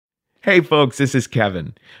Hey folks, this is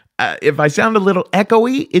Kevin. If I sound a little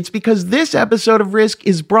echoey, it's because this episode of Risk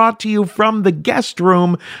is brought to you from the guest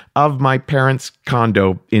room of my parents'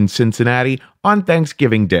 condo in Cincinnati on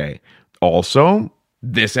Thanksgiving Day. Also,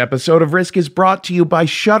 this episode of Risk is brought to you by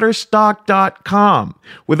Shutterstock.com.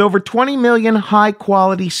 With over 20 million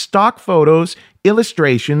high-quality stock photos,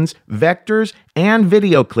 illustrations, vectors, and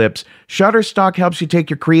video clips, Shutterstock helps you take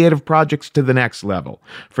your creative projects to the next level.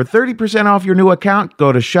 For 30% off your new account,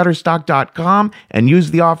 go to Shutterstock.com and use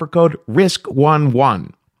the offer code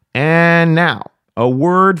RISK11. And now, a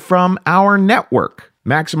word from our network,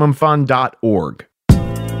 MaximumFun.org.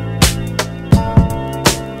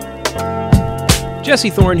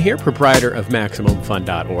 Jesse Thorne here, proprietor of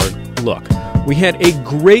MaximumFun.org. Look, we had a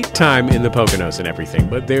great time in the Poconos and everything,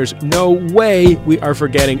 but there's no way we are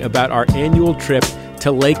forgetting about our annual trip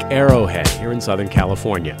to Lake Arrowhead here in Southern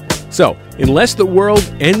California. So, unless the world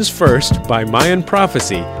ends first by Mayan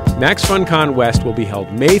prophecy, MaxFunCon West will be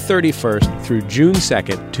held May 31st through June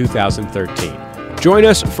 2nd, 2013. Join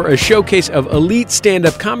us for a showcase of elite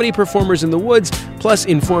stand-up comedy performers in the woods, plus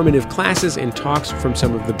informative classes and talks from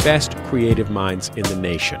some of the best creative minds in the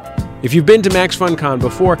nation. If you've been to MaxFunCon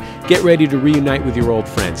before, get ready to reunite with your old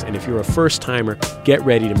friends. And if you're a first-timer, get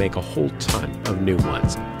ready to make a whole ton of new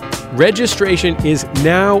ones. Registration is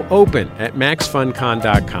now open at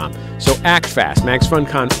MaxFunCon.com. So act fast.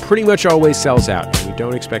 MaxFunCon pretty much always sells out, and we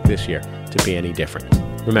don't expect this year to be any different.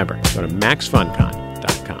 Remember, go to MaxFunCon.com.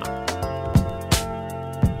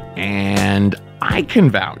 And I can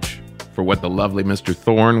vouch for what the lovely Mr.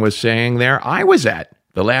 Thorne was saying there. I was at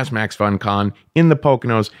the last MaxFunCon in the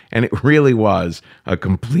Poconos, and it really was a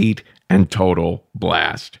complete and total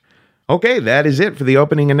blast. Okay, that is it for the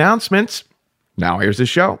opening announcements. Now here's the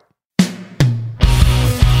show.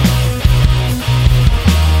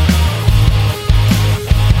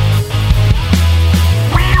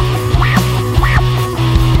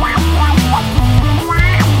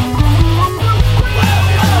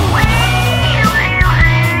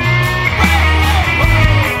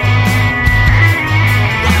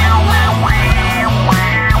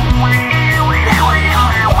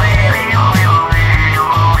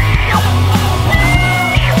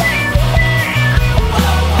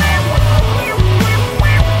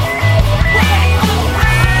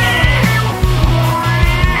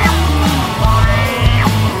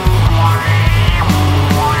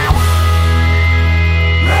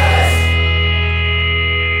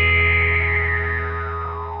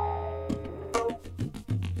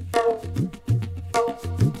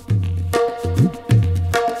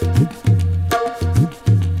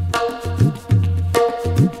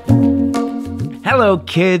 Hello,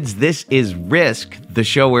 kids. This is Risk, the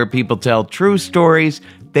show where people tell true stories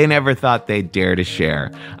they never thought they'd dare to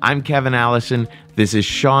share. I'm Kevin Allison. This is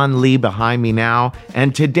Sean Lee behind me now,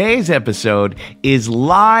 and today's episode is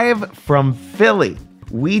live from Philly.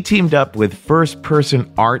 We teamed up with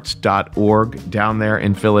firstpersonarts.org down there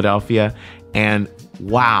in Philadelphia, and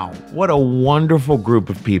wow, what a wonderful group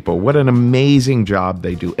of people. What an amazing job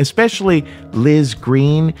they do, especially Liz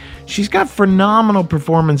Green. She's got phenomenal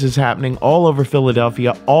performances happening all over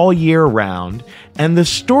Philadelphia all year round. And the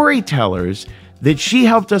storytellers that she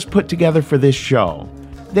helped us put together for this show,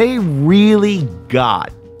 they really got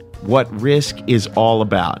what Risk is all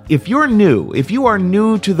about. If you are new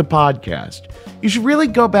to the podcast, you should really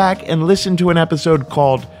go back and listen to an episode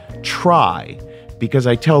called Try, because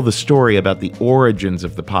I tell the story about the origins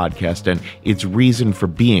of the podcast and its reason for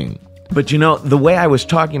being. But you know, the way I was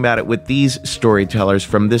talking about it with these storytellers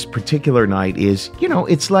from this particular night is, you know,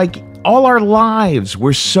 it's like all our lives,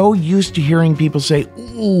 we're so used to hearing people say,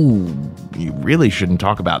 ooh, you really shouldn't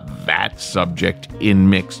talk about that subject in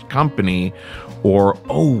mixed company, or,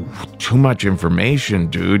 oh, too much information,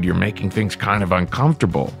 dude, you're making things kind of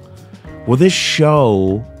uncomfortable. Well, this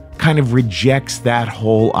show kind of rejects that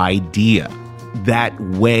whole idea, that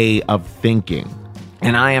way of thinking.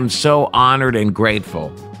 And I am so honored and grateful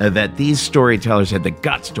that these storytellers had the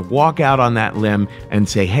guts to walk out on that limb and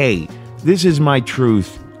say, hey, this is my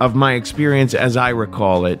truth of my experience as I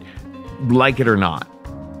recall it, like it or not.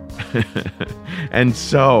 And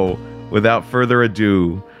so, without further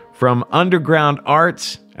ado, from Underground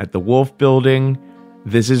Arts at the Wolf Building,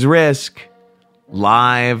 this is Risk,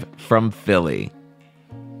 live from Philly.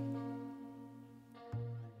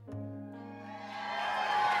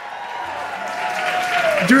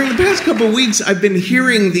 During the past couple of weeks, I've been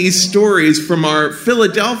hearing these stories from our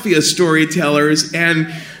Philadelphia storytellers,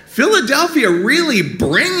 and Philadelphia really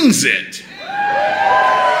brings it.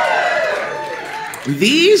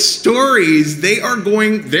 These stories, they're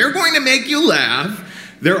going to make you laugh.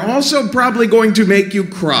 They're also probably going to make you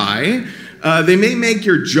cry. They may make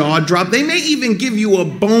your jaw drop. They may even give you a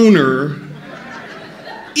boner,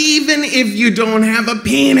 even if you don't have a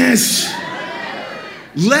penis.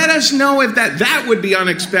 Let us know if that would be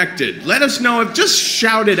unexpected. Let us know if, just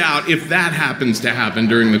shout it out if that happens to happen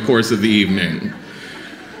during the course of the evening.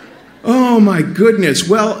 Oh my goodness.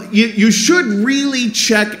 Well, you should really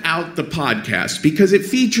check out the podcast because it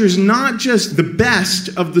features not just the best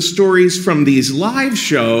of the stories from these live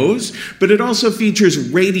shows, but it also features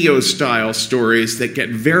radio-style stories that get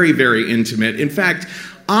very, very intimate. In fact,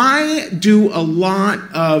 I do a lot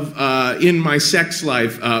of, in my sex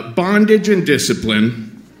life, bondage and discipline,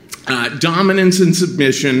 dominance and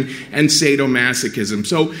submission, and sadomasochism.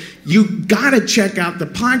 So you gotta check out the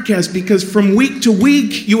podcast because from week to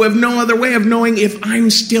week, you have no other way of knowing if I'm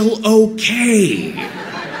still okay.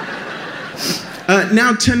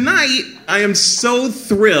 Now tonight, I am so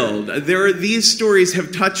thrilled. These stories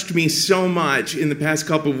have touched me so much in the past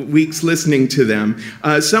couple of weeks listening to them.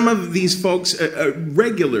 Some of these folks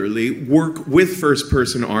regularly work with First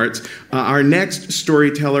Person Arts. Our next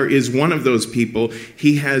storyteller is one of those people.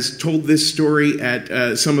 He has told this story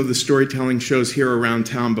at some of the storytelling shows here around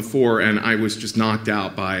town before, and I was just knocked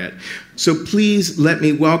out by it. So please let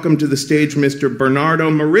me welcome to the stage Mr. Bernardo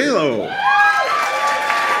Murillo.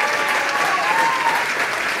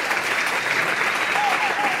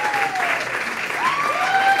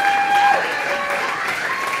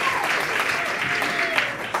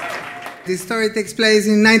 This story takes place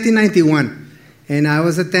in 1991, and I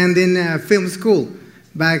was attending film school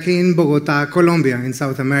back in Bogota, Colombia, in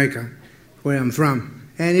South America, where I'm from.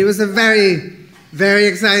 And it was a very, very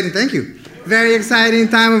exciting, very exciting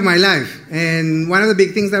time of my life. And one of the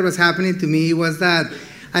big things that was happening to me was that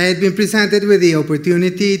I had been presented with the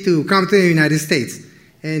opportunity to come to the United States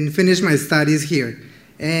and finish my studies here.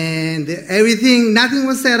 And nothing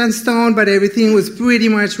was set in stone, but everything was pretty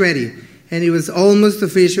much ready. And it was almost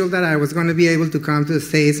official that I was going to be able to come to the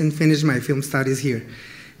States and finish my film studies here.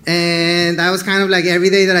 And I was kind of like, every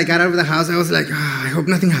day that I got out of the house, I was like, I hope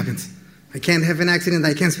nothing happens. I can't have an accident.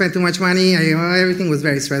 I can't spend too much money. Everything was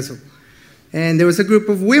very stressful. And there was a group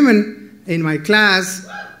of women in my class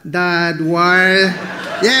that were,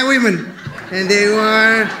 women. And they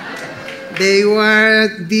were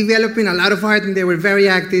developing a lot of art, and they were very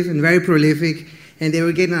active and very prolific. And they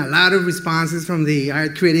were getting a lot of responses from the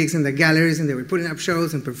art critics and the galleries, and they were putting up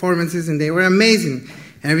shows and performances, and they were amazing.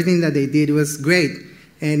 Everything that they did was great.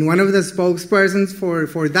 And one of the spokespersons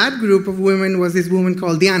for that group of women was this woman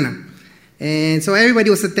called Diana. And so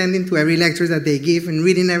everybody was attending to every lecture that they give and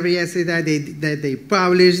reading every essay that they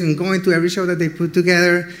published and going to every show that they put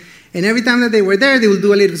together. And every time that they were there, they would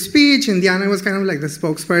do a little speech, and Diana was kind of like the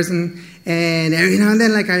spokesperson. And every now and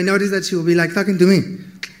then, like, I noticed that she would be like talking to me.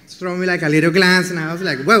 Throw me like a little glance, and I was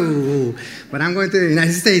like, whoa, but I'm going to the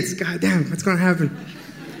United States. God damn, what's going to happen?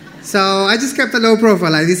 So I just kept a low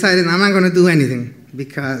profile. I decided I'm not going to do anything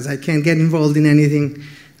because I can't get involved in anything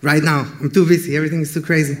right now. I'm too busy. Everything is too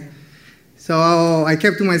crazy. So I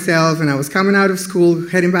kept to myself, and I was coming out of school,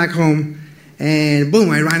 heading back home, and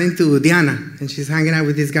boom, I ran into Diana, and she's hanging out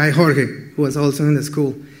with this guy, Jorge, who was also in the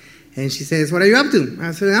school. And she says, what are you up to?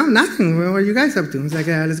 I said, no, nothing. What are you guys up to? I was like,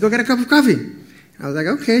 let's go get a cup of coffee. I was like,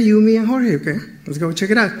 okay, you, me, and Jorge, okay. Let's go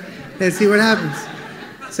check it out. Let's see what happens.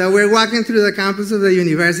 So we're walking through the campus of the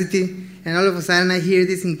university, and all of a sudden I hear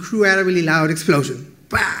this incredibly loud explosion.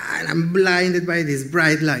 Bah! And I'm blinded by this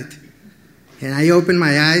bright light. And I open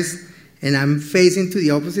my eyes, and I'm facing to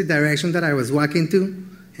the opposite direction that I was walking to.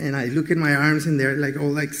 And I look at my arms, and they're like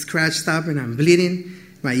all like scratched up, and I'm bleeding.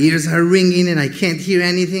 My ears are ringing, and I can't hear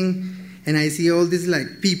anything. And I see all these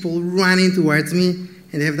like people running towards me.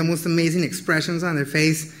 And they have the most amazing expressions on their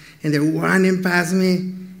face, and they're running past me,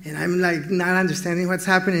 and I'm like not understanding what's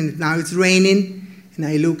happening. Now it's raining, and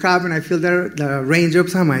I look up and I feel the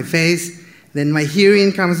raindrops on my face. Then my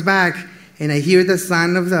hearing comes back, and I hear the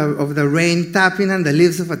sound of the rain tapping on the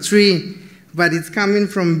leaves of a tree, but it's coming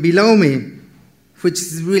from below me, which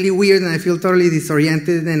is really weird, and I feel totally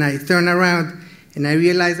disoriented, and I turn around, and I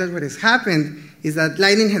realize that what has happened is that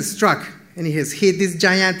lightning has struck, and it has hit this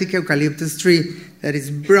gigantic eucalyptus tree that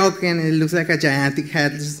is broken, and it looks like a gigantic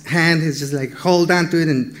hand has just like hold onto it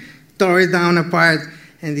and tore it down apart.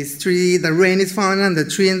 And this tree, the rain is falling on the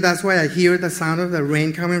tree, and that's why I hear the sound of the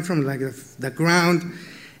rain coming from like the ground,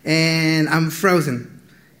 and I'm frozen.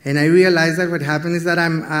 And I realized that what happened is that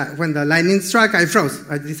when the lightning struck, I froze.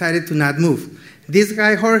 I decided to not move. This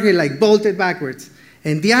guy, Jorge, like bolted backwards,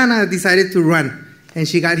 and Diana decided to run, and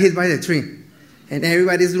she got hit by the tree. And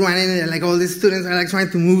everybody's running, and like all the students are like trying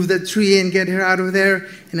to move the tree and get her out of there.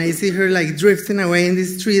 And I see her like drifting away in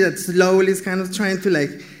this tree that slowly is kind of trying to like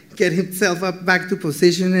get himself up back to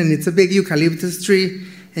position, and it's a big eucalyptus tree,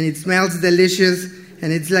 and it smells delicious,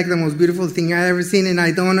 and it's like the most beautiful thing I've ever seen, and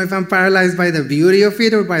I don't know if I'm paralyzed by the beauty of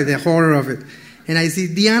it or by the horror of it. And I see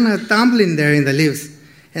Diana tumbling there in the leaves,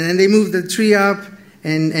 and then they move the tree up,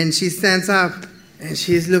 and she stands up, and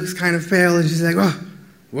she looks kind of pale, and she's like, oh,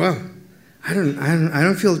 whoa, I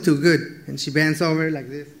don't feel too good. And she bends over like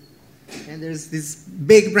this, and there's this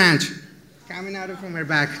big branch coming out from her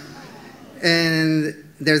back, and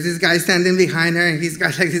there's this guy standing behind her, and he's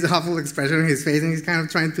got like this awful expression on his face, and he's kind of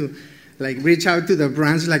trying to like reach out to the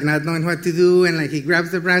branch, like not knowing what to do, and like he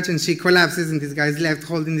grabs the branch, and she collapses, and this guy's left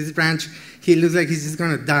holding this branch. He looks like he's just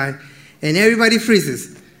gonna die, and everybody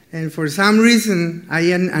freezes. And for some reason, I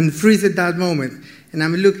unfreeze at that moment, and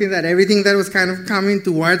I'm looking at everything that was kind of coming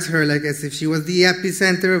towards her, like as if she was the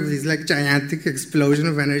epicenter of this like gigantic explosion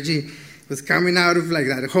of energy. It was coming out of like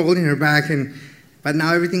that hole in her back, but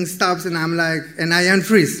now everything stops, and I'm like, and I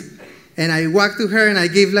unfreeze. And I walk to her, and I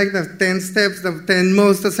give like the 10 steps, the 10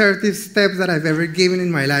 most assertive steps that I've ever given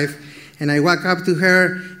in my life. And I walk up to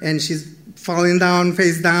her, and she's falling down,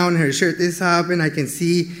 face down, her shirt is up, and I can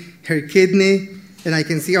see her kidney, and I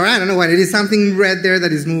can see, or I don't know what it is, something red there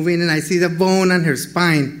that is moving, and I see the bone on her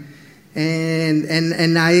spine. And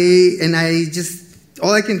I just,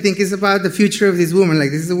 all I can think is about the future of this woman.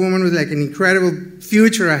 Like, this is a woman with like an incredible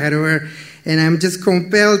future ahead of her, and I'm just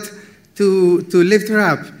compelled to lift her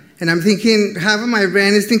up. And I'm thinking, half of my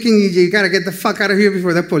brain is thinking, you gotta get the fuck out of here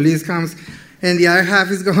before the police comes. And the other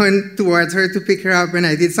half is going towards her to pick her up. And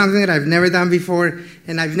I did something that I've never done before,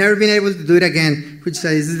 and I've never been able to do it again, which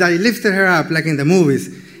is I lifted her up like in the movies.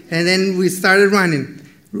 And then we started running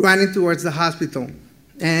towards the hospital.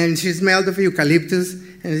 And she smelled of eucalyptus,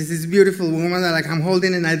 and it's this beautiful woman that like I'm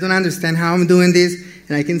holding, and I don't understand how I'm doing this.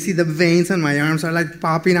 And I can see the veins on my arms are like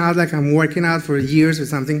popping out like I'm working out for years or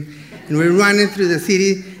something. And we're running through the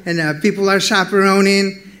city, and people are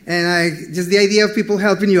chaperoning, and just the idea of people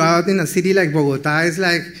helping you out in a city like Bogota is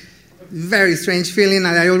like very strange feeling. And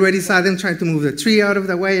I already saw them trying to move the tree out of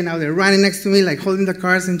the way, and now they're running next to me, like holding the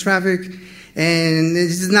cars in traffic. And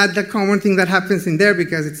it's just not the common thing that happens in there,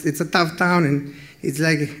 because it's a tough town, and it's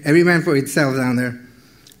like every man for itself down there.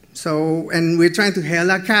 So, and we're trying to hail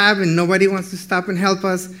a cab, and nobody wants to stop and help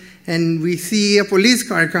us. And we see a police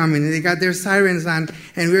car coming, and they got their sirens on,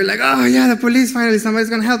 and we're like, oh yeah, the police, finally,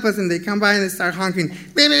 somebody's gonna help us. And they come by and they start honking,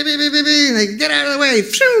 beep, beep, beep, beep, beep, beep, and they get out of the way,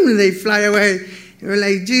 and they fly away. And we're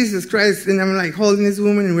like, Jesus Christ. And I'm like holding this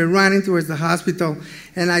woman, and we're running towards the hospital,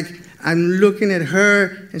 and like I'm looking at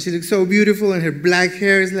her, and she looks so beautiful, and her black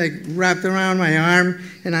hair is like wrapped around my arm,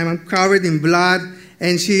 and I'm covered in blood.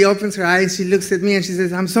 And she opens her eyes, she looks at me, and she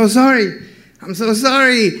says, I'm so sorry, I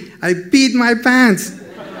peed my pants.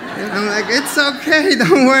 And I'm like, it's okay,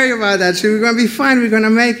 don't worry about that. We're going to be fine, we're going to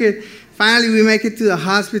make it. Finally, we make it to the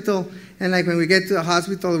hospital. And like when we get to the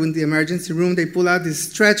hospital, in the emergency room, they pull out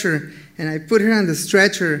this stretcher. And I put her on the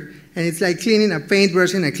stretcher. And it's like cleaning a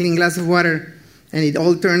paintbrush in a clean glass of water. And it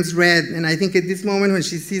all turns red. And I think at this moment, when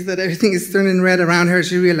she sees that everything is turning red around her,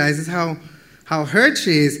 she realizes how hurt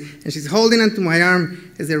she is. And she's holding onto my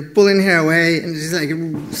arm as they're pulling her away. And she's like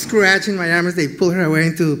scratching my arm as they pull her away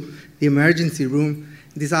into the emergency room.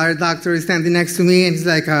 This other doctor is standing next to me, and he's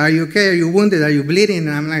like, are you okay? Are you wounded? Are you bleeding?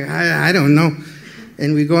 And I'm like, I don't know.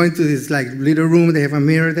 And we go into this like little room. They have a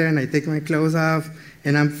mirror there, and I take my clothes off,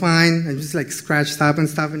 and I'm fine. I'm just like scratched up and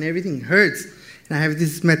stuff, and everything hurts. And I have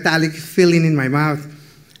this metallic feeling in my mouth.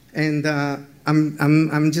 And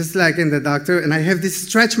I'm just like in the doctor, and I have these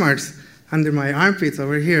stretch marks under my armpits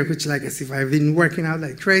over here, which like as if I've been working out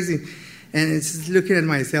like crazy. And it's just looking at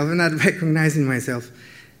myself and not recognizing myself.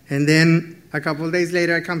 And then a couple of days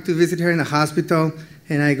later, I come to visit her in the hospital,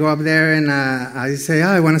 and I go up there, and I say,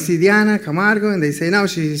 I want to see Diana Camargo. And they say, no,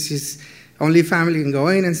 she's only family can go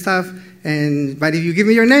in and stuff. But if you give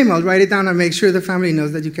me your name, I'll write it down and make sure the family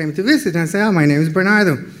knows that you came to visit. And I say, my name is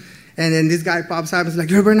Bernardo. And then this guy pops up and is like,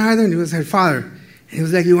 you're Bernardo? And it was her father. And he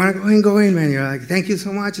was like, you want to go in, man? You're like, thank you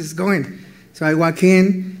so much, it's going. So I walk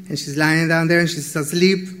in, and she's lying down there, and she's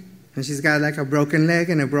asleep. And she's got like a broken leg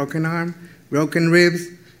and a broken arm, broken ribs.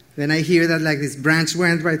 Then I hear that like this branch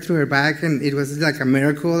went right through her back, and it was like a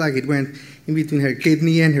miracle, like it went in between her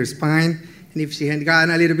kidney and her spine. And if she had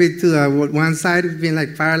gotten a little bit to the one side, it would have been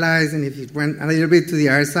like paralyzed, and if it went a little bit to the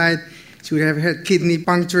other side, she would have her kidney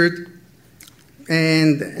punctured.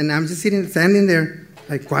 And I'm just standing there,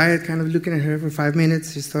 like quiet, kind of looking at her for 5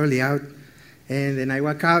 minutes. She's totally out. And then I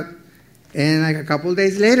walk out, and like a couple of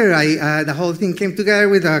days later, the whole thing came together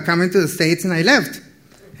with coming to the States, and I left.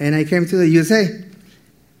 And I came to the USA.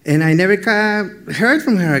 And I never heard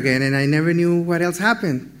from her again, and I never knew what else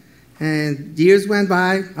happened. And years went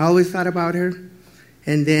by. I always thought about her.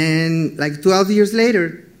 And then, like 12 years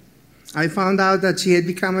later, I found out that she had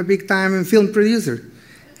become a big-time film producer.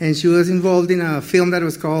 And she was involved in a film that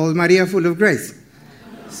was called Maria Full of Grace.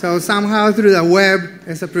 So somehow through the web,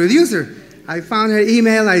 as a producer, I found her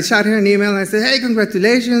email, I shot her an email, and I said, hey,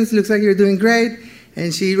 congratulations, looks like you're doing great.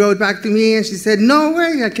 And she wrote back to me, and she said, no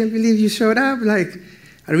way, I can't believe you showed up. Like,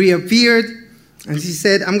 I reappeared, and she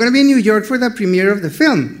said, I'm going to be in New York for the premiere of the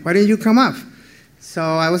film. Why don't you come up? So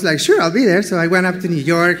I was like, sure, I'll be there. So I went up to New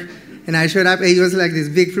York, and I showed up. It was like this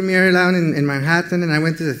big premiere down in Manhattan, and I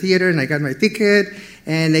went to the theater, and I got my ticket,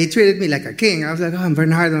 and they treated me like a king. I was like, oh, I'm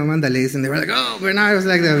Bernardo Mandales, and they were like, oh, Bernardo was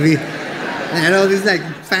like the and I had all these like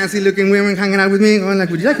fancy-looking women hanging out with me, going like,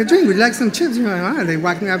 would you like a drink? Would you like some chips? You know, they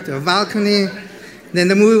walked me up to a balcony. Then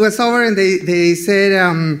the movie was over, and they said,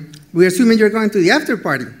 we're assuming you're going to the after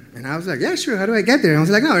party. And I was like, yeah, sure, how do I get there? And I was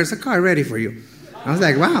like, no, there's a car ready for you. I was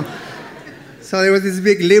like, wow. So there was this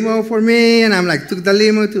big limo for me, and I'm like, took the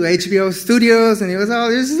limo to HBO Studios, and it was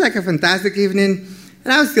this is like a fantastic evening.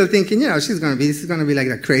 And I was still thinking, this is going to be like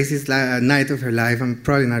the craziest night of her life. I'm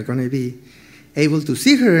probably not going to be able to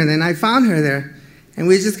see her. And then I found her there, and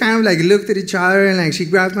we just kind of like looked at each other, and like she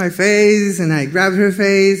grabbed my face, and I grabbed her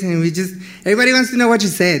face, and everybody wants to know what she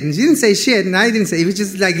said. And she didn't say shit, and I didn't say. We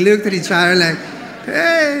just like looked at each other like,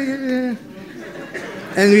 hey.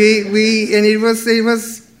 And it was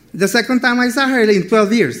the second time I saw her in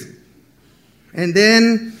 12 years. And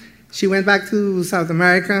then she went back to South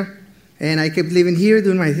America, and I kept living here,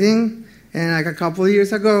 doing my thing. And like a couple of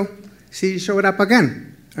years ago, she showed up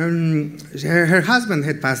again. Her husband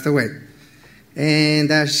had passed away.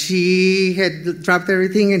 And she had dropped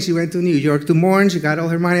everything, and she went to New York to mourn. She got all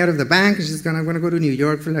her money out of the bank, and she's going to go to New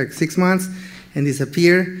York for like 6 months and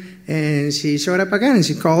disappear. And she showed up again, and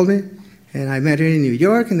she called me. And I met her in New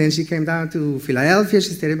York, and then she came down to Philadelphia.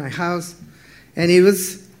 She stayed at my house. And it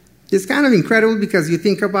was just kind of incredible because you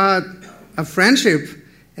think about a friendship,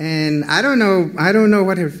 and I don't know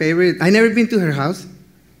what her favorite, I never been to her house.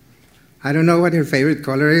 I don't know what her favorite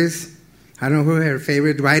color is. I don't know who her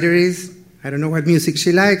favorite writer is. I don't know what music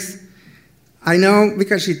she likes. I know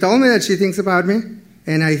because she told me that she thinks about me,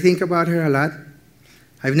 and I think about her a lot.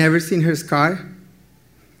 I've never seen her scar.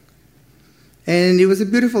 And it was a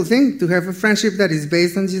beautiful thing to have a friendship that is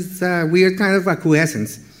based on this weird kind of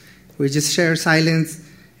acquiescence. We just share silence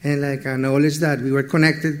and like a knowledge that we were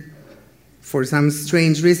connected for some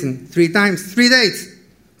strange reason. 3 times, 3 dates.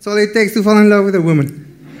 That's all it takes to fall in love with a woman.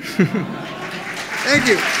 Thank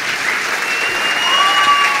you.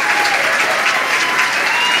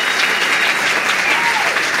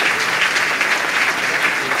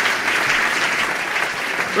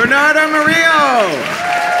 Bernardo Murillo.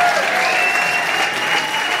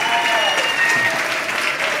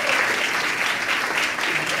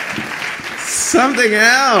 Something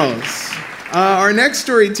else. Our next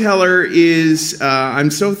storyteller is, I'm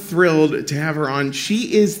so thrilled to have her on.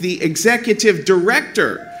 She is the executive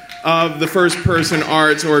director of the First Person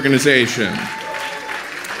Arts organization.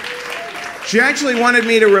 She actually wanted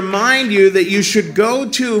me to remind you that you should go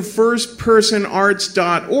to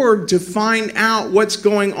firstpersonarts.org to find out what's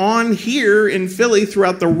going on here in Philly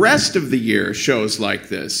throughout the rest of the year, shows like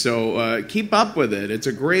this. So keep up with it. It's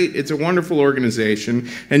a wonderful organization,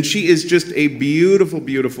 and she is just a beautiful,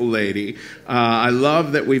 beautiful lady. I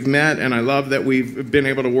love that we've met, and I love that we've been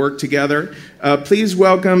able to work together. Please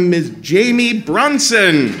welcome Ms. Jamie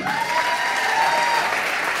Brunson.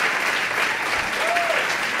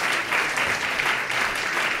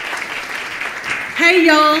 Hey,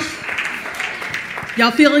 y'all.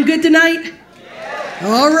 Y'all feeling good tonight?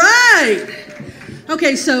 All right.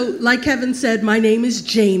 Okay, so like Kevin said, my name is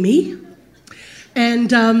Jamie. And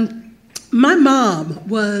my mom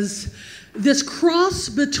was this cross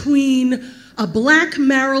between a black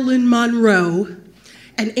Marilyn Monroe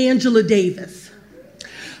and Angela Davis.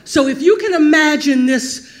 So if you can imagine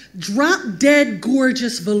this drop-dead,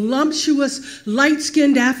 gorgeous, voluptuous,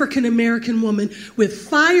 light-skinned African-American woman with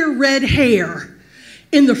fire red hair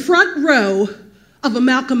in the front row of a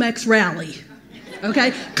Malcolm X rally,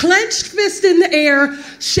 okay? Clenched fist in the air,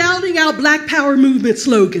 shouting out Black Power movement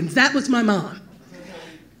slogans. That was my mom.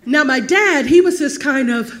 Now, my dad, he was this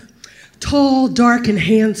kind of tall, dark, and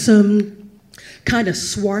handsome, kind of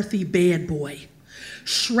swarthy bad boy,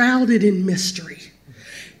 shrouded in mystery.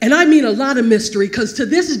 And I mean a lot of mystery, because to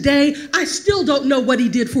this day, I still don't know what he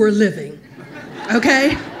did for a living,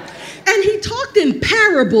 okay? And he talked in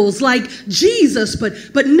parables like Jesus, but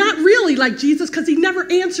not really like Jesus, because he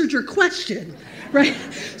never answered your question, right?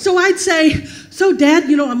 So I'd say, so Dad,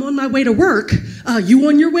 I'm on my way to work. You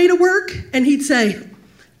on your way to work? And he'd say,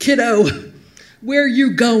 kiddo, where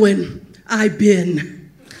you going? I been.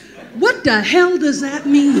 What the hell does that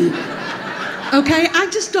mean? Okay, I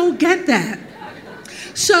just don't get that.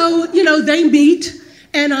 So, they meet,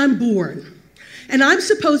 and I'm born. And I'm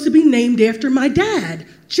supposed to be named after my dad,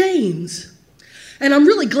 James. And I'm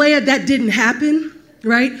really glad that didn't happen,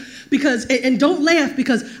 right? Because, and don't laugh,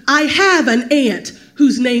 because I have an aunt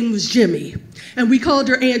whose name was Jimmy. And we called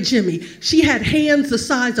her Aunt Jimmy. She had hands the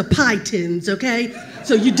size of pie tins, okay?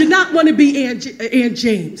 So you did not want to be Aunt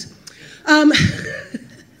James.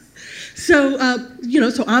 So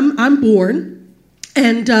I'm born.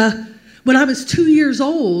 And when I was 2 years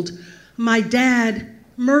old, my dad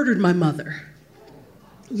murdered my mother.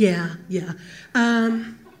 Yeah.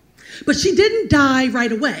 But she didn't die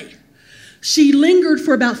right away. She lingered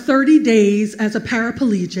for about 30 days as a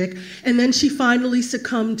paraplegic, and then she finally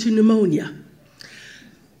succumbed to pneumonia.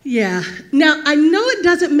 Yeah. Now, I know it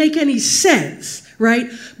doesn't make any sense, right?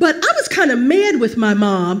 But I was kind of mad with my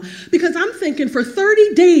mom because I'm thinking for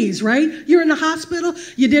 30 days, right? You're in the hospital.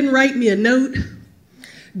 You didn't write me a note.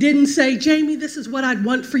 Didn't say, Jamie, this is what I'd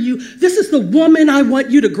want for you. This is the woman I want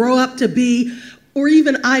you to grow up to be. Or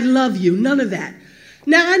even, I love you. None of that.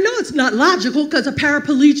 Now, I know it's not logical because a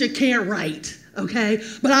paraplegic can't write, okay?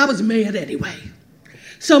 But I was mad anyway.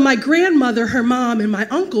 So my grandmother, her mom, and my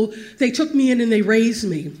uncle, they took me in and they raised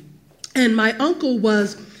me. And my uncle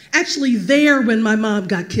was actually there when my mom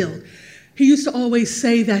got killed. He used to always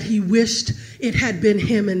say that he wished it had been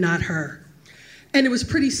him and not her. And it was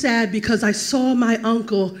pretty sad because I saw my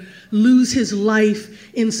uncle lose his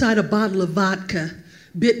life inside a bottle of vodka,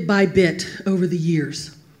 bit by bit, over the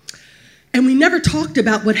years. And we never talked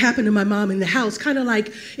about what happened to my mom in the house, kind of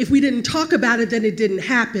like if we didn't talk about it, then it didn't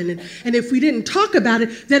happen. And if we didn't talk about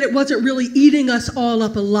it, then it wasn't really eating us all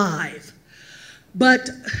up alive. But,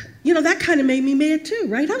 that kind of made me mad too,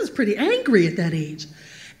 right? I was pretty angry at that age.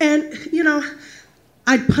 And,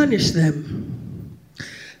 I'd punish them.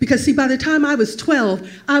 Because, see, by the time I was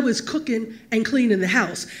 12, I was cooking and cleaning the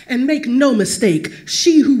house. And make no mistake,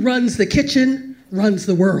 she who runs the kitchen runs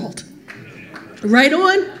the world. Right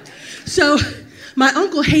on? So my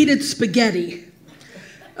uncle hated spaghetti.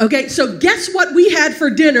 Okay, so guess what we had for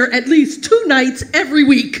dinner at least 2 nights every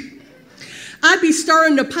week? I'd be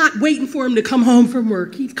stirring the pot waiting for him to come home from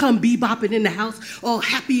work. He'd come bebopping in the house, all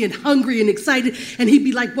happy and hungry and excited, and he'd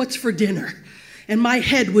be like, what's for dinner? And my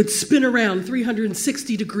head would spin around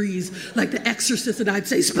 360 degrees like the Exorcist, and I'd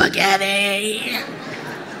say, spaghetti!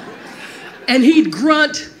 And he'd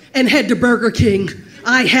grunt and head to Burger King.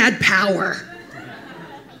 I had power.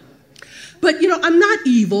 But, I'm not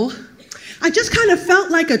evil. I just kind of felt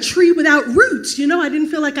like a tree without roots. I didn't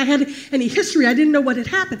feel like I had any history. I didn't know what had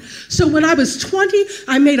happened. So when I was 20,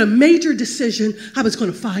 I made a major decision. I was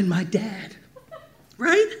going to find my dad,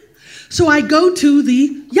 right? So I go to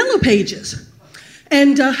the Yellow Pages,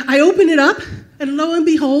 and I open it up, and lo and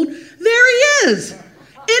behold, there he is in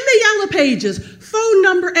the Yellow Pages, phone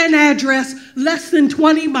number and address less than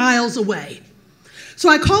 20 miles away. So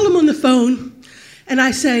I call him on the phone, and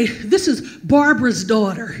I say, this is Barbara's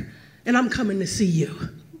daughter, and I'm coming to see you.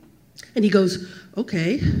 And he goes,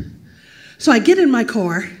 okay. So I get in my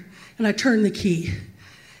car, and I turn the key,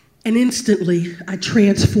 and instantly I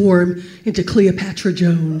transform into Cleopatra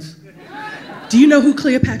Jones. Do you know who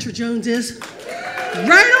Cleopatra Jones is?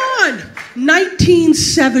 Right on!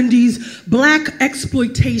 1970s black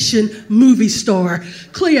exploitation movie star.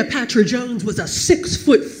 Cleopatra Jones was a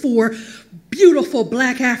 6'4", beautiful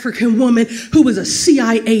black African woman who was a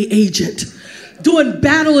CIA agent doing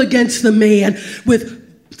battle against the man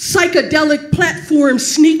with psychedelic platform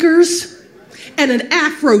sneakers and an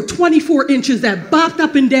afro 24 inches that bopped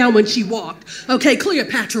up and down when she walked. Okay,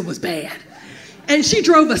 Cleopatra was bad. And she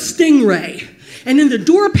drove a Stingray. And in the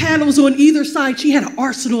door panels on either side, she had an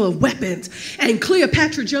arsenal of weapons. And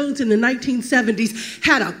Cleopatra Jones in the 1970s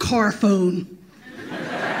had a car phone.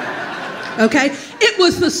 Okay? It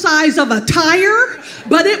was the size of a tire,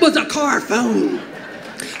 but it was a car phone.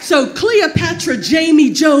 So Cleopatra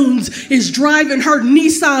Jamie Jones is driving her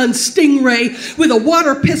Nissan Stingray with a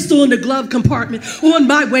water pistol in the glove compartment on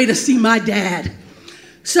my way to see my dad.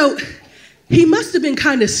 So he must have been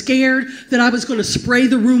kind of scared that I was going to spray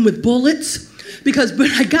the room with bullets, because when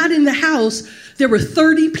I got in the house, there were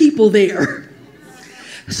 30 people there.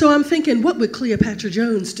 So I'm thinking, what would Cleopatra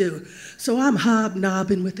Jones do? So I'm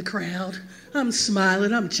hobnobbing with the crowd. I'm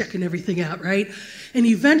smiling. I'm checking everything out, right? And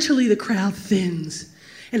eventually the crowd thins,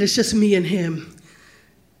 and it's just me and him.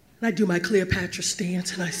 And I do my Cleopatra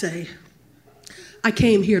stance, and I say, I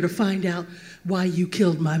came here to find out why you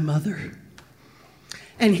killed my mother.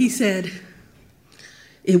 And he said,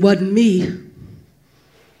 it wasn't me.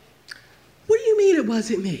 What do you mean it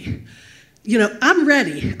wasn't me? I'm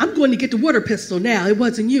ready. I'm going to get the water pistol now. It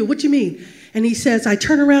wasn't you. What you mean? And he says, I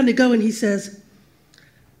turn around to go, and he says,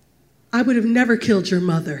 I would have never killed your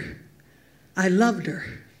mother. I loved her.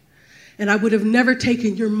 And I would have never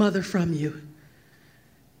taken your mother from you.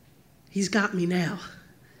 He's got me now.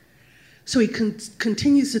 So he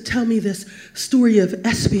continues to tell me this story of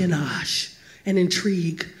espionage and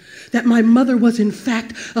intrigue, that my mother was in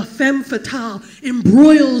fact a femme fatale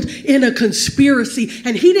embroiled in a conspiracy,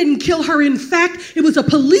 and he didn't kill her. In fact, it was a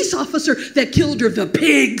police officer that killed her, the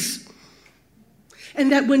pigs.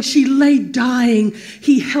 And that when she lay dying,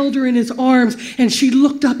 he held her in his arms, and she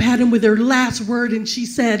looked up at him with her last word, and she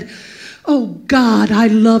said, "Oh God, I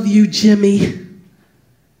love you, Jimmy."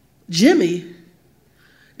 Jimmy?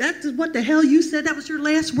 That's what the hell you said? That was your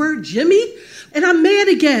last word, Jimmy? And I'm mad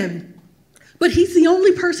again. But he's the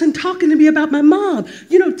only person talking to me about my mom,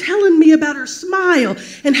 telling me about her smile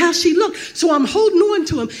and how she looked. So I'm holding on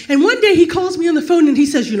to him. And one day he calls me on the phone and he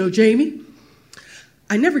says, Jamie,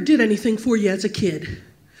 I never did anything for you as a kid,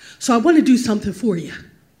 so I want to do something for you.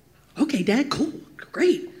 Okay, Dad, cool,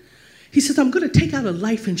 great. He says, I'm going to take out a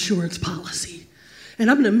life insurance policy, and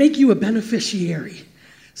I'm going to make you a beneficiary.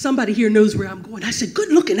 Somebody here knows where I'm going. I said, good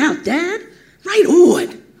looking out, Dad. Right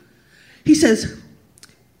on. He says,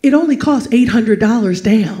 it only costs $800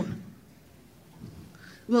 down.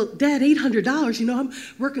 Well, Dad, $800, I'm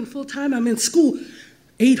working full time, I'm in school.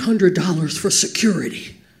 $800 for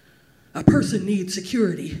security. A person needs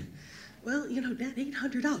security. Well, Dad,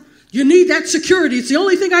 $800. You need that security. It's the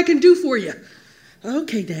only thing I can do for you.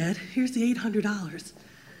 Okay, Dad, here's the $800.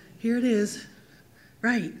 Here it is.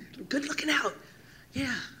 Right. Good looking out.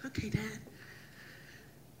 Yeah, okay, Dad.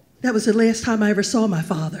 That was the last time I ever saw my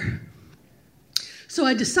father. So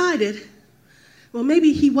I decided, well,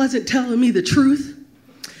 maybe he wasn't telling me the truth.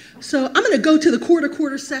 So I'm going to go to the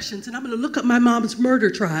quarter sessions, and I'm going to look up my mom's murder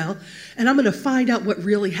trial, and I'm going to find out what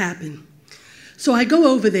really happened. So I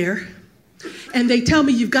go over there, and they tell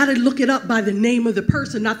me you've got to look it up by the name of the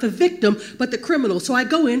person, not the victim, but the criminal. So I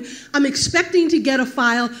go in. I'm expecting to get a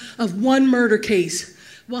file of one murder case.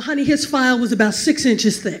 Well, honey, his file was about 6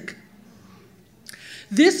 inches thick.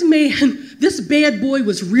 This bad boy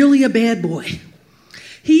was really a bad boy.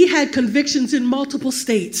 He had convictions in multiple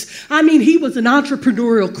states. I mean, he was an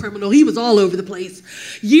entrepreneurial criminal. He was all over the place.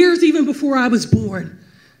 Years even before I was born.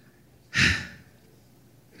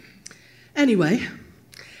 Anyway,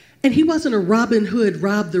 and he wasn't a Robin Hood,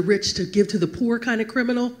 rob the rich to give to the poor kind of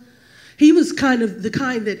criminal. He was kind of the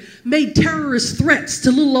kind that made terrorist threats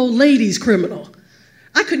to little old ladies criminal.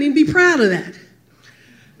 I couldn't even be proud of that.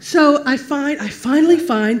 So I finally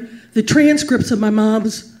find the transcripts of my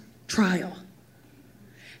mom's trial.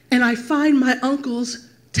 And I find my uncle's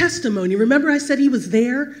testimony. Remember I said he was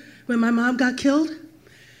there when my mom got killed?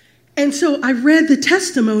 And so I read the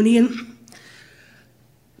testimony, and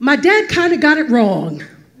my dad kind of got it wrong.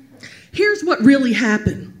 Here's what really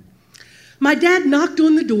happened. My dad knocked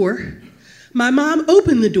on the door. My mom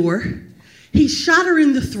opened the door. He shot her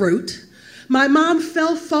in the throat. My mom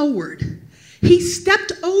fell forward. He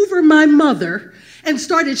stepped over my mother and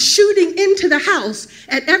started shooting into the house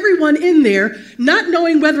at everyone in there, not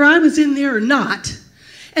knowing whether I was in there or not.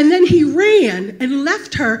 And then he ran and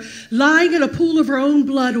left her lying in a pool of her own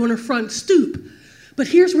blood on her front stoop. But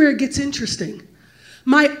here's where it gets interesting.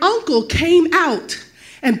 My uncle came out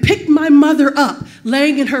and picked my mother up,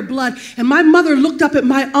 laying in her blood. And my mother looked up at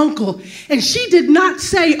my uncle, and she did not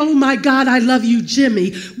say, "Oh my God, I love you,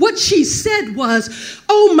 Jimmy." What she said was,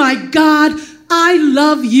 "Oh my God, I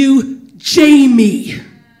love you, Jamie."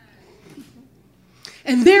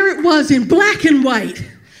 And there it was in black and white.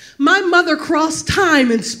 My mother crossed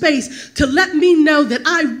time and space to let me know that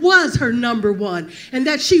I was her number one and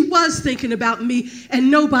that she was thinking about me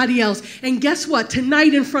and nobody else. And guess what?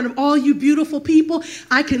 Tonight, in front of all you beautiful people,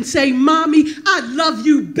 I can say, "Mommy, I love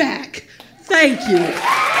you back." Thank you.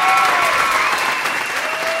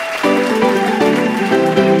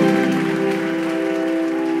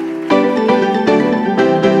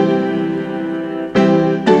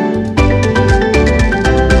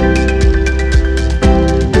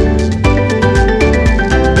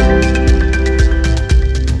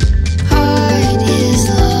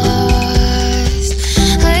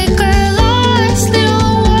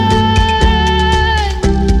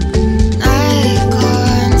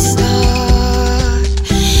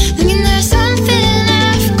 Thinking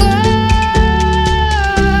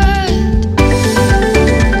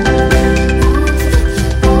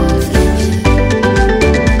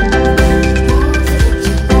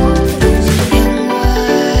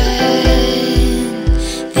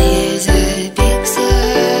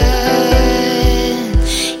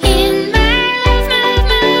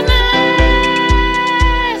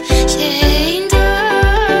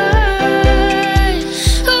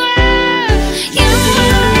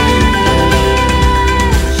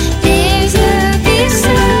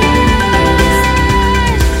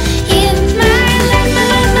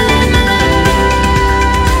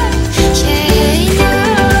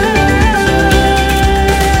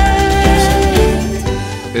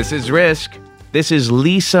This is Risk. This is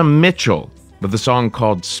Lisa Mitchell with a song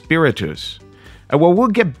called Spiritus. Well, we'll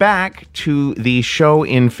get back to the show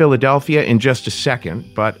in Philadelphia in just a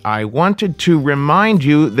second, but I wanted to remind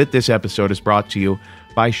you that this episode is brought to you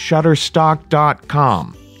by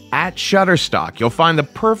Shutterstock.com. At Shutterstock, you'll find the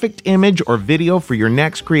perfect image or video for your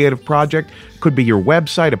next creative project. Could be your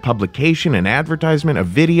website, a publication, an advertisement, a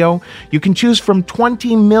video. You can choose from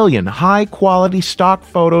 20 million high-quality stock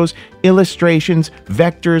photos, illustrations,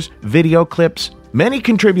 vectors, video clips. Many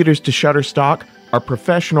contributors to Shutterstock are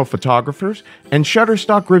professional photographers, and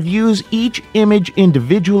Shutterstock reviews each image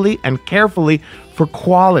individually and carefully for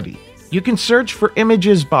quality. You can search for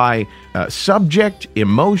images by subject,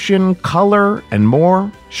 emotion, color, and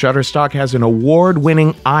more. Shutterstock has an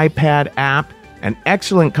award-winning iPad app, an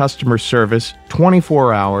excellent customer service,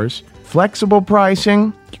 24 hours, flexible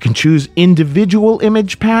pricing. You can choose individual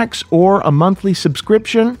image packs or a monthly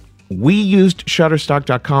subscription. We used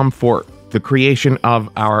Shutterstock.com for the creation of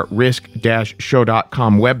our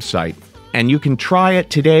risk-show.com website. And you can try it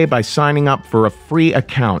today by signing up for a free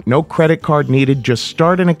account. No credit card needed. Just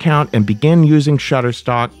start an account and begin using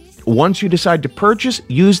Shutterstock. Once you decide to purchase,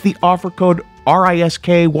 use the offer code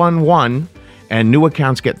RISK11 and new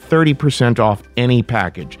accounts get 30% off any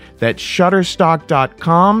package. That's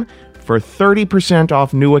Shutterstock.com for 30%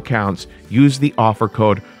 off new accounts. Use the offer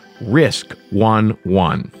code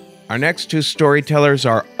RISK11. Our next two storytellers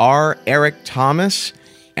are R. Eric Thomas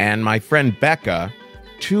and my friend Becca.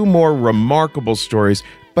 Two more remarkable stories,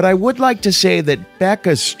 but I would like to say that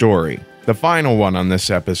Becca's story, the final one on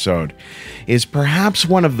this episode, is perhaps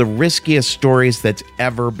one of the riskiest stories that's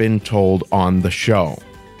ever been told on the show.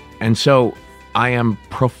 And so I am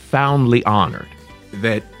profoundly honored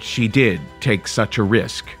that she did take such a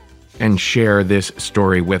risk and share this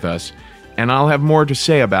story with us, and I'll have more to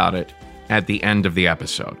say about it at the end of the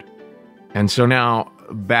episode. And so now,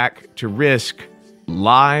 back to Risk,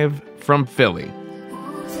 live from Philly.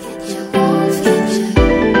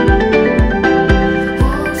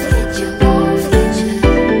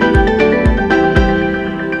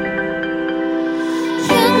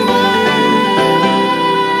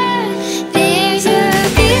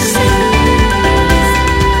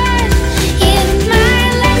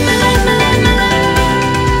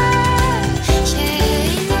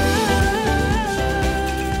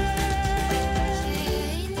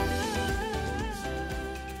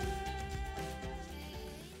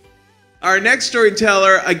 Our next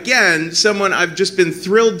storyteller, again, someone I've just been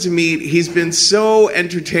thrilled to meet. He's been so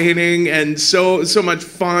entertaining and so much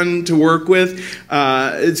fun to work with.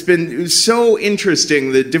 It's been so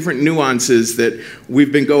interesting, the different nuances that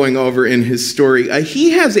we've been going over in his story.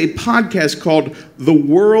 He has a podcast called The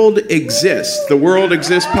World Exists, The World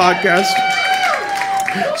Exists podcast.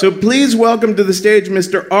 So please welcome to the stage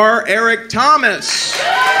Mr. R. Eric Thomas.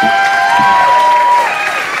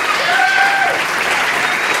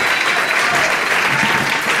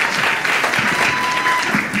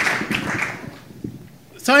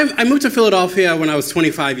 So I moved to Philadelphia when I was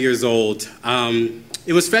 25 years old.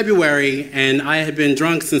 It was February, and I had been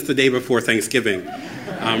drunk since the day before Thanksgiving.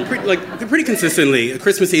 Pretty consistently.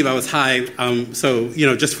 Christmas Eve, I was high. So,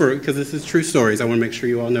 just because this is true stories, I want to make sure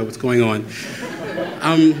you all know what's going on.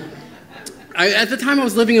 At the time, I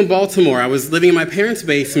was living in Baltimore. I was living in my parents'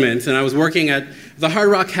 basement, and I was working at the Hard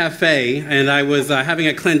Rock Cafe, and I was having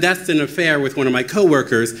a clandestine affair with one of my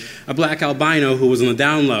coworkers, a black albino who was on the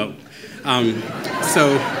down low.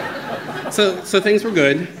 So things were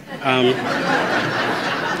good. And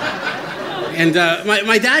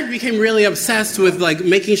my dad became really obsessed with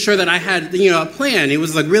making sure that I had a plan. He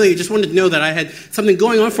was really just wanted to know that I had something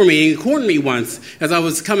going on for me. He cornered me once as I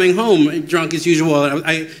was coming home drunk as usual.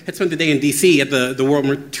 I had spent the day in D.C. at the World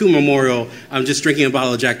War II Memorial, just drinking a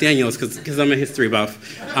bottle of Jack Daniels because I'm a history buff.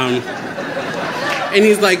 And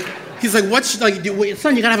he's like, son,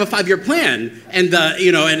 you gotta have a 5-year plan. And I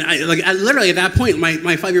literally at that point, my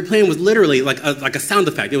 5-year plan was literally like a sound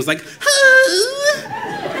effect. It was like,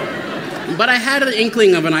 but I had an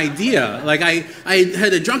inkling of an idea. I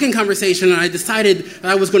had a drunken conversation, and I decided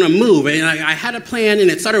I was going to move. And I had a plan, and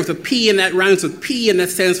it started with a P, and that rhymes with P, and that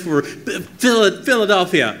stands for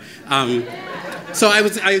Philadelphia. So I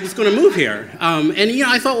was going to move here, and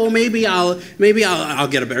I thought, well, maybe I'll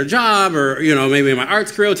get a better job, or maybe my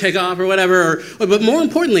arts career will take off, or whatever. But more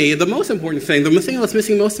importantly, the most important thing, the thing that was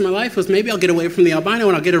missing most in my life was maybe I'll get away from the albino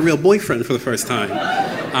and I'll get a real boyfriend for the first time.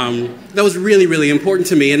 That was really, really important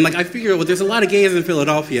to me. And I figured, well, there's a lot of gays in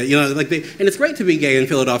Philadelphia, and it's great to be gay in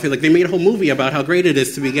Philadelphia. They made a whole movie about how great it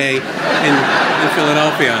is to be gay in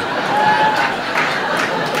Philadelphia.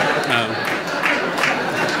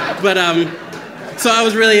 So I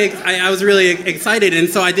was really excited, and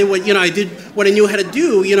so I did what I knew how to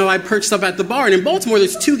do. I perched up at the bar, and in Baltimore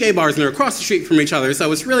there's 2 gay bars, and they're across the street from each other.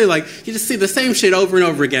 So it's really like you just see the same shit over and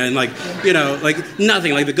over again, like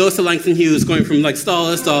nothing, like the ghost of Langston Hughes going from like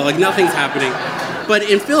stall to stall, like nothing's happening. But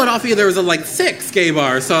in Philadelphia there was 6 gay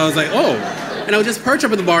bars, so I was like, oh. And I would just perch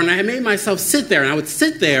up at the bar, and I had made myself sit there, and I would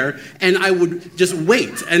sit there, and I would just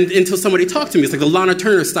wait until somebody talked to me. It's like the Lana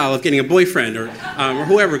Turner style of getting a boyfriend, or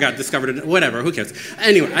whoever got discovered, whatever, who cares?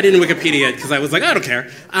 Anyway, I didn't Wikipedia it, because I was like, I don't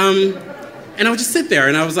care. And I would just sit there,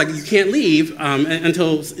 and I was like, you can't leave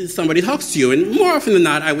until somebody talks to you. And more often than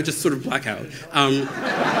not, I would just sort of black out.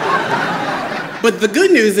 But the good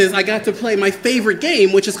news is I got to play my favorite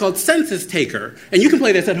game, which is called Census Taker. And you can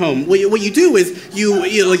play this at home. What you do is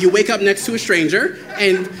you wake up next to a stranger,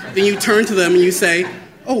 and then you turn to them and you say,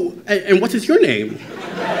 oh, and what is your name?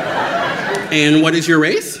 And what is your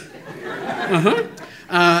race? Uh-huh.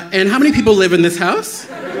 And how many people live in this house?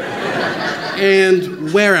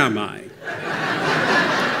 And where am I?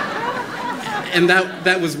 And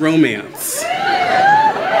that was romance.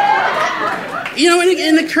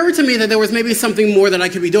 And it occurred to me that there was maybe something more that I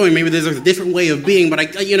could be doing. Maybe there's a different way of being, but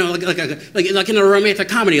like in a romantic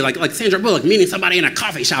comedy, like Sandra Bullock meeting somebody in a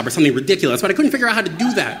coffee shop or something ridiculous. But I couldn't figure out how to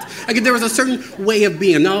do that. There was a certain way of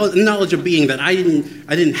being, a knowledge of being that I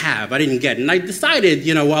didn't have, I didn't get, and I decided,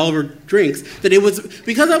 while over drinks, that it was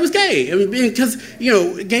because I was gay, and because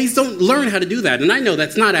gays don't learn how to do that, and I know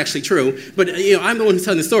that's not actually true. But I'm the one who's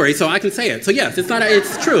telling the story, so I can say it. So yes,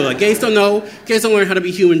 it's true. Like gays don't learn how to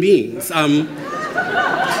be human beings.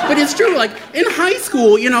 But it's true, like in high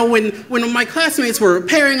school, when my classmates were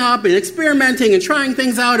pairing up and experimenting and trying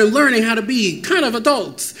things out and learning how to be kind of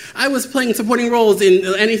adults, I was playing supporting roles in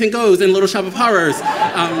Anything Goes and Little Shop of Horrors,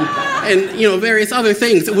 and various other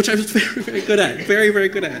things, which I was very, very good at, very, very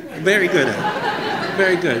good at, very good at,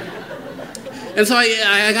 very good. And so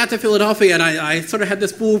I got to Philadelphia, and I sort of had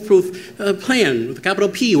this foolproof plan with a capital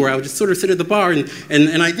P, where I would just sort of sit at the bar, and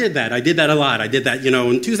I did that. I did that a lot. I did that,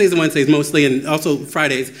 on Tuesdays and Wednesdays mostly, and also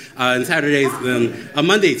Fridays and Saturdays, and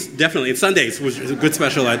Mondays definitely, and Sundays was a good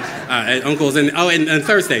special at Uncle's, and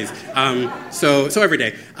Thursdays. So every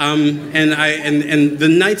day. And the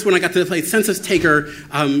nights when I got to play Census Taker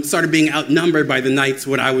started being outnumbered by the nights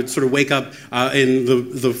when I would sort of wake up in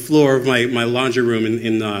the floor of my laundry room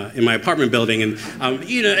in my apartment building. And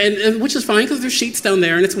which is fine because there's sheets down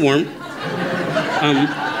there and it's warm.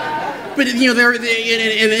 But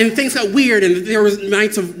and things got weird, and there was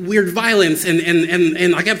nights of weird violence,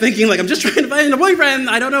 and I kept thinking, like, I'm just trying to find a boyfriend.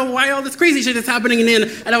 I don't know why all this crazy shit is happening,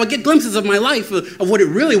 and I would get glimpses of my life of what it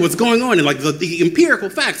really was going on, and like the empirical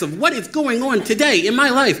facts of what is going on today in my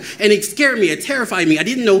life, and it scared me, it terrified me. I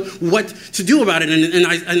didn't know what to do about it, and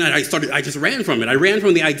I just ran from it. I ran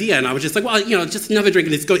from the idea, and I was just like, well, just another drink,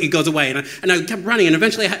 and it goes away, and I kept running, and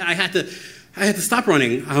eventually I had to stop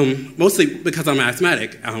running, mostly because I'm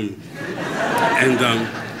asthmatic. At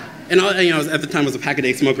the time I was a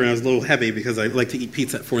pack-a-day smoker, and I was a little heavy because I like to eat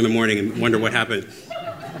pizza at 4 in the morning and wonder what happened.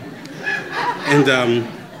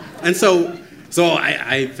 And so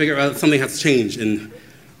I figured out something has to change, and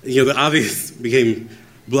the obvious became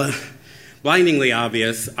blindingly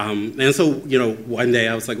obvious. And so one day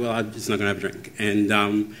I was like, well, I'm just not gonna have a drink, and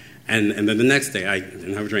then the next day I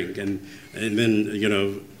didn't have a drink, and then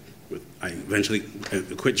I eventually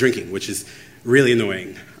quit drinking, which is really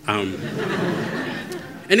annoying.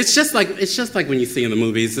 And it's just like when you see in the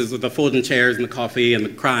movies, with the folding chairs and the coffee and the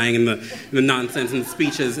crying and the nonsense and the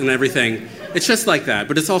speeches and everything. It's just like that,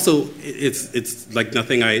 but it's also it's like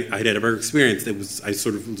nothing I had ever experienced. I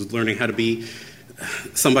sort of was learning how to be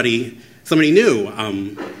somebody new.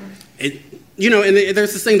 And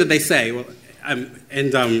there's this thing that they say.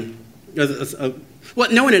 Well,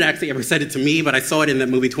 no one had actually ever said it to me, but I saw it in that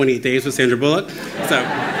movie 28 Days with Sandra Bullock. So,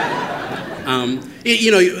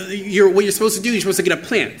 what you're supposed to do, you're supposed to get a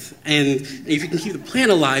plant. And if you can keep the plant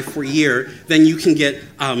alive for a year, then you can get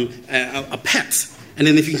a pet. And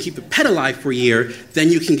then if you can keep the pet alive for a year, then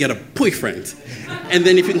you can get a boyfriend. And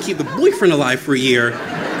then if you can keep the boyfriend alive for a year,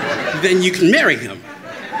 then you can marry him.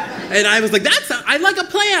 And I was like, I like a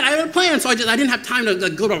plant. I have a plant. So I didn't have time to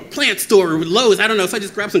go to a plant store or Lowe's. I don't know. So I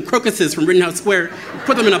just grabbed some crocuses from Rittenhouse Square,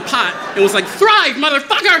 put them in a pot, and was like, thrive,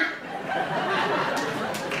 motherfucker!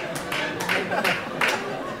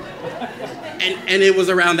 And it was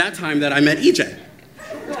around that time that I met EJ.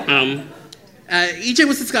 EJ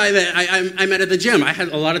was this guy that I met at the gym. I had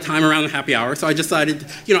a lot of time around the happy hour, so I decided,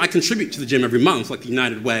 I contribute to the gym every month, like the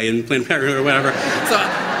United Way and Planned Parenthood or whatever. So,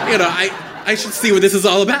 I should see what this is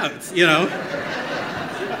all about,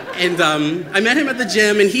 And I met him at the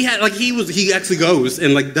gym, and he actually goes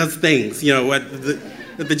and does things, at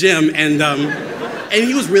the gym, and And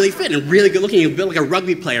he was really fit and really good looking. He was built like a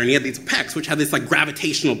rugby player, and he had these pecs, which had this like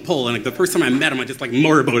gravitational pull. And like the first time I met him, I just like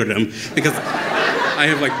motorboated him because I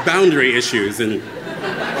have like boundary issues. And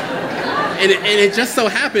it just so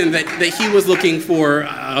happened that he was looking for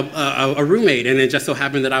a roommate, and it just so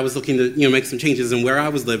happened that I was looking to make some changes in where I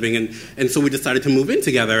was living, and so we decided to move in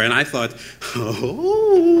together. And I thought,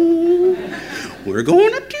 oh, we're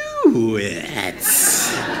going to do it.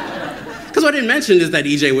 Because what I didn't mention is that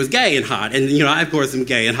EJ was gay and hot, and I of course am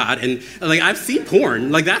gay and hot, and like I've seen porn.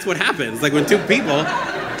 Like that's what happens. Like when two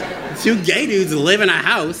gay dudes live in a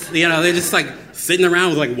house, they're just like sitting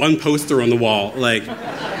around with like one poster on the wall, like,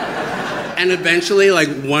 and eventually like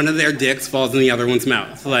one of their dicks falls in the other one's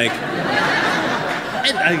mouth, like.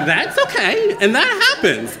 And, that's okay, and that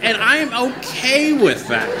happens, and I am okay with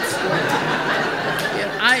that.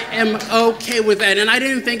 I am okay with that, and I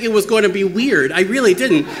didn't think it was going to be weird. I really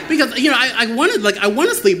didn't, because I want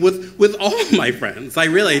to sleep with all my friends. I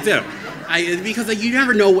really do, because you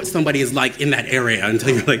never know what somebody is like in that area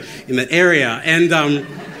until you're like in that area, and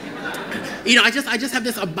I just have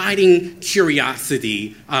this abiding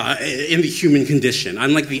curiosity in the human condition.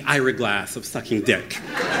 I'm like the Ira Glass of sucking dick.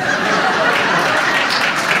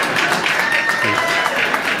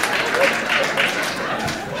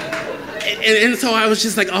 And so I was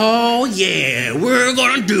just like, oh, yeah, we're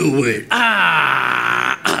going to do it.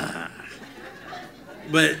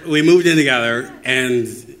 But we moved in together and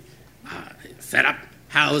set up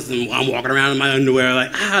house, and I'm walking around in my underwear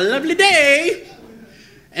like, lovely day.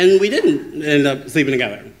 And we didn't end up sleeping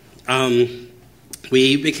together.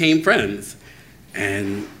 We became friends.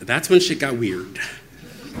 And that's when shit got weird.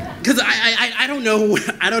 Because I don't know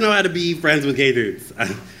how to be friends with gay dudes.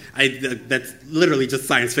 That's literally just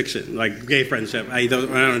science fiction, like gay friendship. I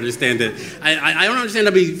don't understand it. I don't understand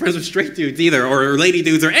how to be friends with straight dudes either, or lady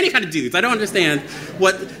dudes, or any kind of dudes. I don't understand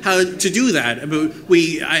how to do that. But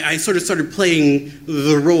I sort of started playing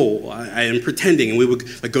the role and pretending, and we would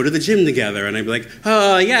like go to the gym together, and I'd be like,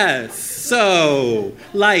 oh yes, so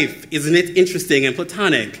life, isn't it interesting and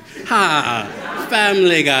platonic? Ha,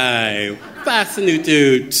 Family Guy,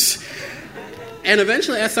 fascinating. And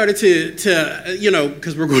eventually I started to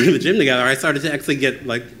because we're going to the gym together, I started to actually get,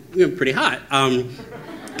 like, pretty hot. I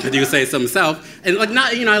do say so myself. And, like,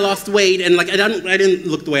 not, I lost weight, and, like, I didn't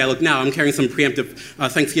look the way I look now. I'm carrying some preemptive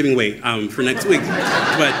Thanksgiving weight for next week.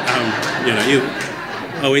 But, you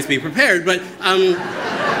always be prepared. But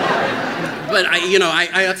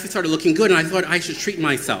I actually started looking good, and I thought I should treat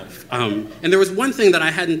myself. And there was one thing that I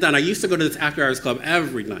hadn't done. I used to go to this after-hours club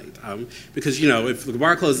every night because, if the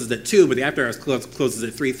bar closes at 2, but the after-hours club closes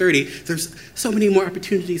at 3:30, there's so many more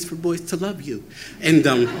opportunities for boys to love you. And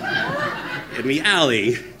in the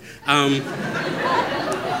alley.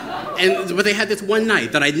 But they had this one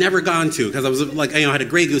night that I'd never gone to because I was like, I had a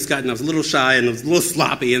Grey Goose gut and I was a little shy and I was a little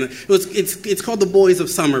sloppy, and it's called the Boys of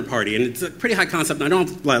Summer Party, and it's a pretty high concept, and I don't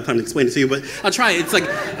have a lot of time to explain it to you, but I'll try. It's like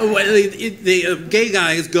the gay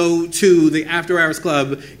guys go to the after hours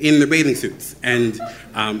club in their bathing suits, and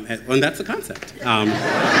that's the concept. So I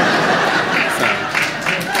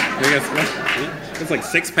guess it's like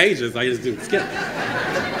 6 pages. I just didn't skip.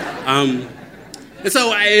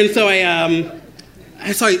 So I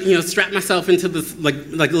strapped myself into this like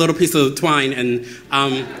a little piece of twine, and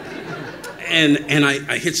I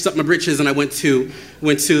hitched up my britches, and I went to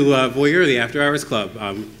Voyeur, the After Hours Club,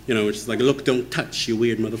 which is like, look, don't touch, you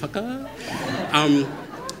weird motherfucker.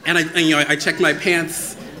 And I checked my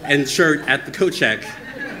pants and shirt at the coat check,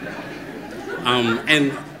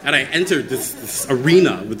 and I entered this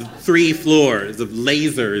arena with 3 floors of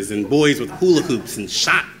lasers and boys with hula hoops and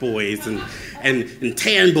shot boys and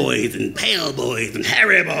tan boys and pale boys and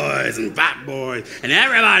hairy boys and fat boys, and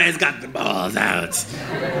everybody's got the balls out.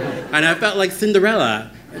 And I felt like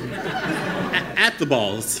Cinderella at the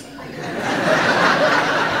balls.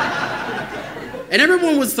 And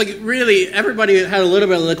everyone was like, really, everybody had a little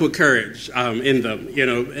bit of liquid courage in them,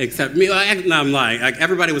 except me. No, I'm lying. Like,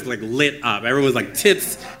 everybody was like lit up. Everyone was like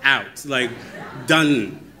tits out, like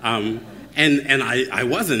done. And I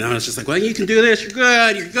wasn't. I was just like, well, you can do this. You're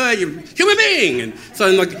good. You're a human being. And so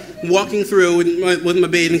I'm like walking through with my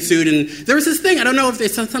bathing suit, and there was this thing. I don't know if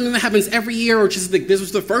it's something that happens every year or just like this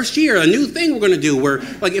was the first year, a new thing we're going to do where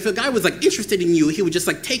like if a guy was like interested in you, he would just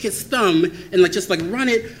like take his thumb and like just like run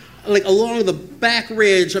it like along the back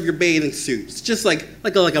ridge of your bathing suit. It's just like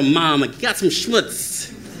a mom, like you got some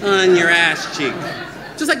schmutz on your ass cheek.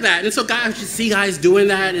 Just like that. And so I would just see guys doing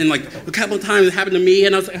that, and like a couple of times it happened to me,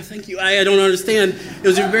 and I was like, oh, thank you, I don't understand.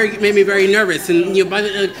 It made me very nervous. And by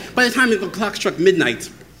the time the clock struck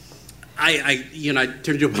midnight, I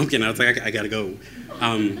turned into a pumpkin. I was like, I gotta go.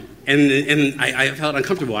 And I felt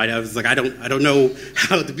uncomfortable. I was like, I don't know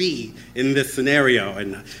how to be in this scenario.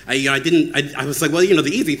 And I was like, well,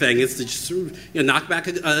 the easy thing is to just knock back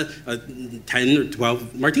a 10 or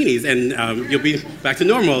 12 martinis, and you'll be back to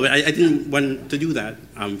normal. I didn't want to do that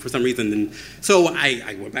for some reason, and so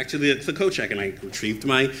I went back to the coat check, and I retrieved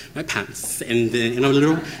my pants and in a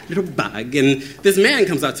little bag. And this man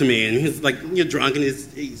comes up to me, and he's like, drunk, and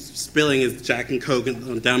he's spilling his Jack and Coke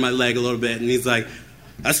down my leg a little bit, and he's like,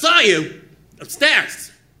 I saw you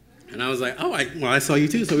upstairs. And I was like, oh, I saw you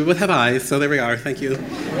too, so we both have eyes, so there we are, thank you.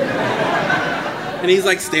 And he's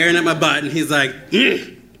like staring at my butt, and he's like,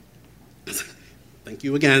 thank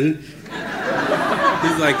you again.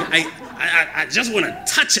 He's like, I just want to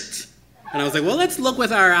touch it. And I was like, well, let's look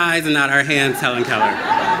with our eyes and not our hands, Helen Keller.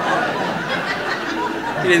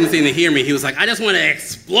 He didn't seem to hear me. He was like, I just want to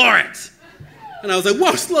explore it. And I was like,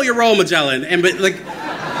 whoa, slow your roll, Magellan.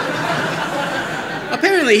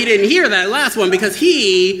 Apparently he didn't hear that last one because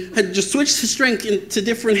he had just switched his strength to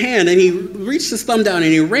different hand, and he reached his thumb down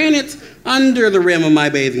and he ran it under the rim of my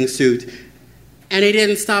bathing suit. And he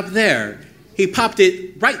didn't stop there. He popped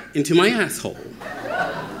it right into my asshole.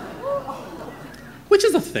 Which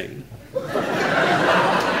is a thing.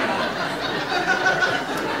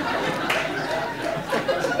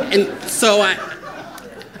 And so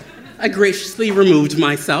I graciously removed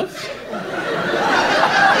myself.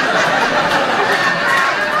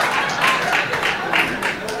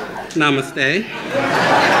 Namaste.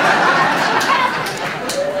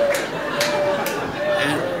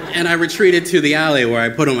 And I retreated to the alley where I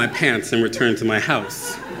put on my pants and returned to my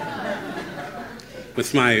house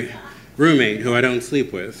with my roommate, who I don't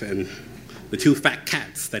sleep with, and the two fat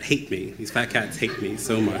cats that hate me. These fat cats hate me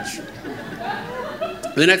so much.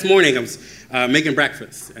 The next morning, I was making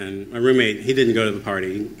breakfast, and my roommate, he didn't go to the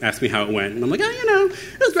party. He asked me how it went, and I'm like,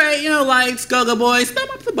 it was great, lights, go-go boys, thumb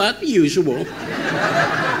up the butt, the usual.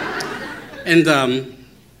 And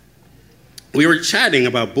we were chatting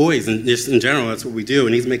about boys, and just in general, that's what we do.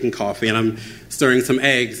 And he's making coffee, and I'm stirring some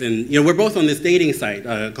eggs. And we're both on this dating site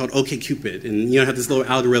called OkCupid, and have this little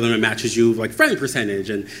algorithm that matches you like friend percentage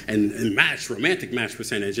and romantic match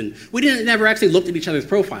percentage. And we never actually looked at each other's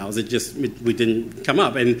profiles. We didn't come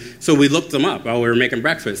up. And so we looked them up while we were making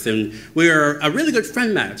breakfast, and we were a really good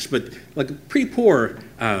friend match, but like a pretty poor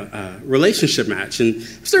relationship match. And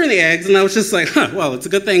stirring the eggs, and I was just like, well, it's a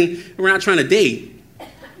good thing we're not trying to date.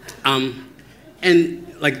 And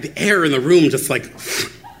like the air in the room just like,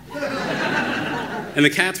 and the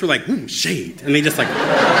cats were like, ooh, shade. And they just like,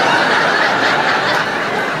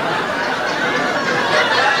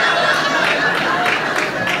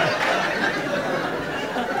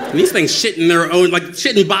 and these things shit in their own, like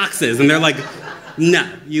shit in boxes. And they're like,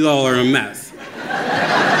 no, you all are a mess.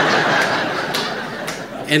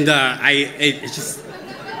 And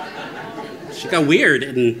she got weird.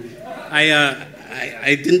 And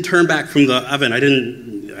I didn't turn back from the oven. I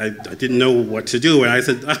didn't know what to do. And I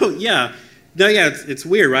said, it's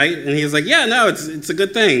weird, right? And he was like, yeah, no, it's a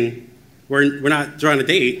good thing. We're not trying to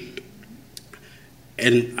date.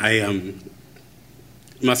 And I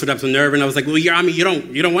mustered up some nerve, and I was like, well, you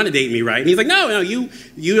don't want to date me, right? And he's like, no, you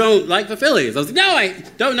don't like the Phillies. I was like, no, I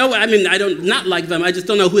don't know. I mean, I don't not like them. I just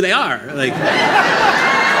don't know who they are. Like.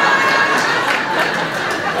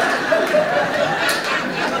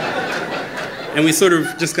 And we sort of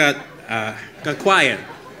just got quiet.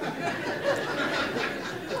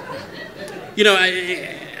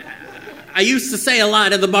 I used to say a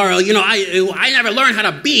lot at the bar, I never learned how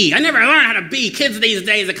to be. I never learned how to be. Kids these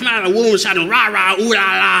days, they come out of the womb shouting rah rah ooh la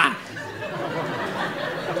la.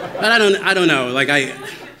 But I don't know. Like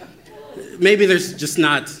maybe there's just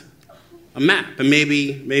not a map, and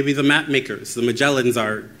maybe the map makers, the Magellans,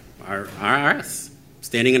 are us,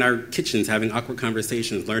 standing in our kitchens having awkward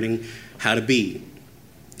conversations, learning how to be,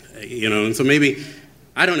 and so maybe,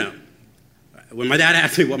 I don't know. When my dad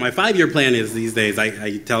asks me what my 5-year plan is these days,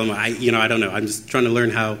 I tell him, I don't know. I'm just trying to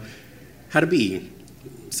learn how to be.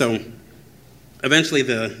 So eventually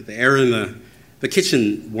the air in the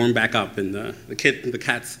kitchen warmed back up, and the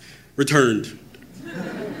cats returned.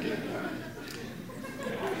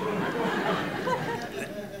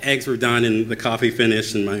 Eggs were done, and the coffee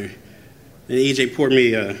finished, and EJ poured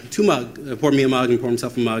me a mug and poured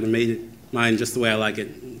himself a mug and made it mine just the way I like it.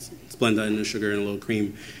 Splenda and sugar and a little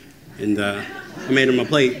cream. And I made him a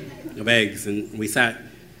plate of eggs, and we sat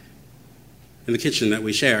in the kitchen that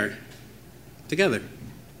we share together.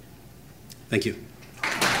 Thank you.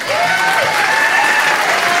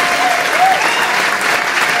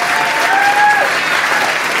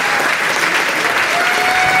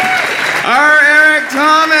 Our Eric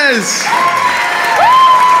Thomas.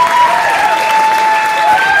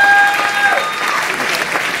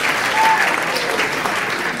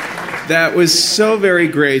 That was so very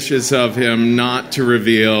gracious of him not to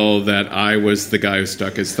reveal that I was the guy who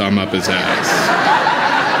stuck his thumb up his ass.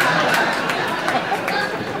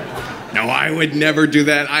 No, I would never do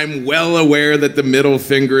that. I'm well aware that the middle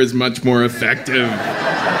finger is much more effective.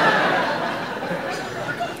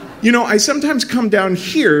 You know, I sometimes come down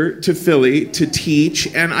here to Philly to teach,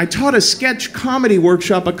 and I taught a sketch comedy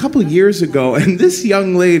workshop a couple years ago, and this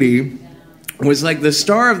young lady was like the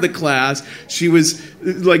star of the class. She was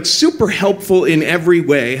like super helpful in every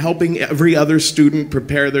way, helping every other student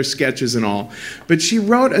prepare their sketches and all. But she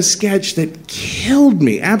wrote a sketch that killed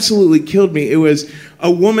me, absolutely killed me. It was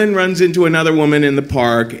a woman runs into another woman in the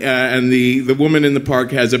park, and the woman in the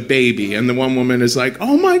park has a baby, and the one woman is like,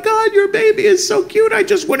 "Oh my God, your baby is so cute. I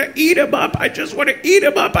just want to eat him up. I just want to eat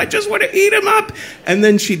him up. I just want to eat him up." And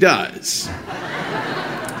then she does.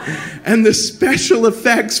 And the special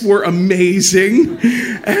effects were amazing,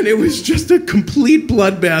 and it was just a complete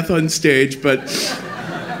bloodbath on stage, but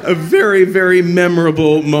a very, very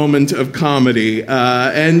memorable moment of comedy.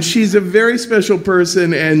 And she's a very special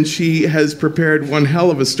person, and she has prepared one hell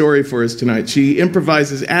of a story for us tonight. She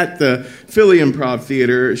improvises at the Philly Improv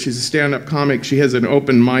Theater. She's a stand-up comic. She has an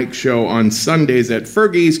open mic show on Sundays at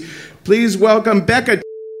Fergie's. Please welcome Becca.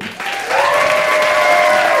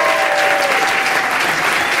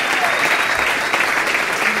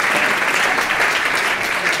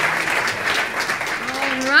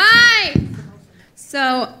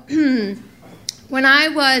 So, when I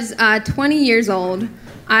was 20 years old,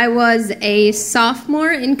 I was a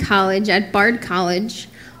sophomore in college at Bard College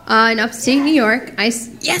in upstate New York. I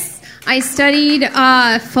studied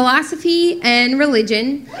philosophy and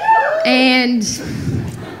religion, and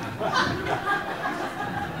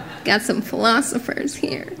got some philosophers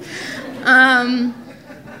here. And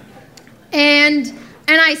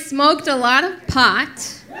I smoked a lot of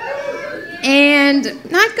pot. And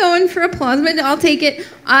not going for applause, but I'll take it.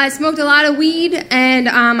 I smoked a lot of weed, and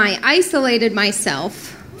I isolated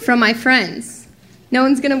myself from my friends. No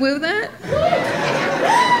one's going to woo that?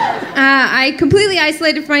 I completely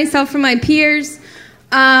isolated myself from my peers.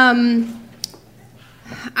 I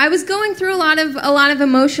was going through a lot of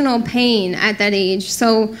emotional pain at that age.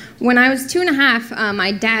 So when I was 2.5,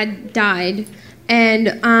 my dad died. And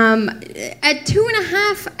at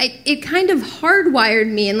 2.5, it kind of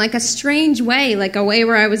hardwired me in like a strange way, like a way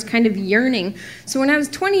where I was kind of yearning. So when I was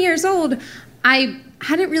 20 years old, I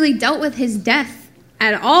hadn't really dealt with his death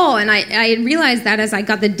at all. And I realized that as I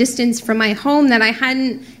got the distance from my home, that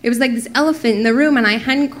it was like this elephant in the room, and I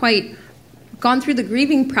hadn't quite gone through the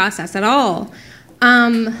grieving process at all.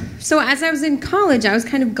 So as I was in college, I was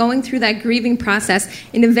kind of going through that grieving process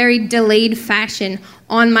in a very delayed fashion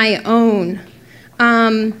on my own.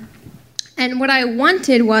 And what I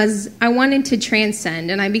wanted to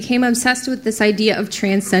transcend, and I became obsessed with this idea of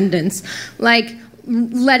transcendence, like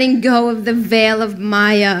letting go of the veil of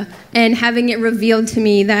Maya and having it revealed to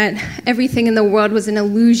me that everything in the world was an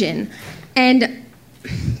illusion. And,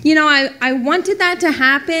 you know, I wanted that to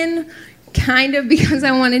happen kind of because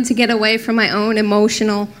I wanted to get away from my own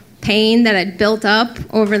emotional pain that had built up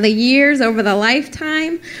over the years, over the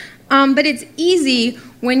lifetime. But it's easy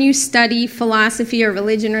when you study philosophy or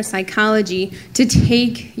religion or psychology to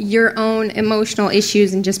take your own emotional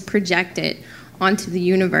issues and just project it onto the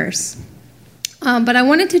universe. But I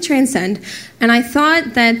wanted to transcend, and I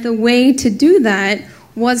thought that the way to do that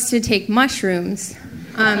was to take mushrooms,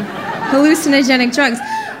 hallucinogenic drugs.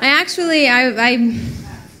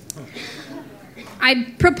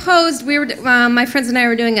 I proposed, my friends and I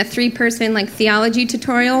were doing a 3-person theology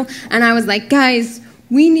tutorial, and I was like, guys,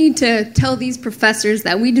 we need to tell these professors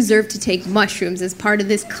that we deserve to take mushrooms as part of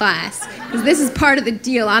this class, because this is part of the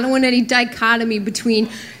deal. I don't want any dichotomy between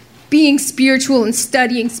being spiritual and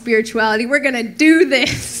studying spirituality. We're going to do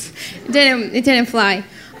this. It didn't fly.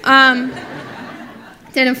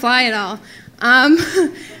 Didn't fly at all.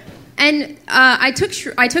 And I took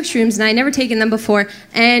shrooms, and I'd never taken them before,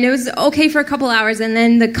 and it was okay for a couple hours, and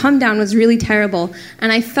then the come down was really terrible,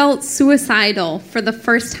 and I felt suicidal for the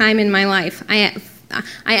first time in my life.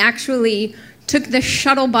 I actually took the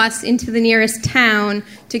shuttle bus into the nearest town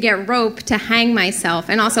to get rope to hang myself,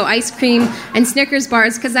 and also ice cream and Snickers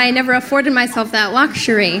bars because I never afforded myself that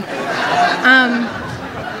luxury.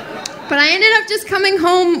 But I ended up just coming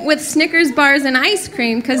home with Snickers bars and ice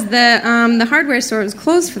cream because the hardware store was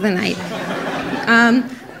closed for the night.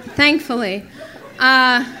 Thankfully.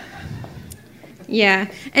 Yeah.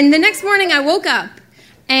 And the next morning I woke up,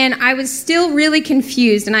 and I was still really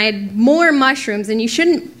confused, and I had more mushrooms, and you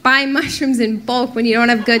shouldn't buy mushrooms in bulk when you don't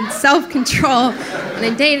have good self-control on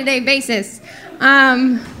a day-to-day basis.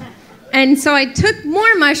 And so I took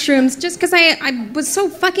more mushrooms just because I was so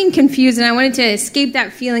fucking confused, and I wanted to escape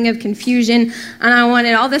that feeling of confusion, and I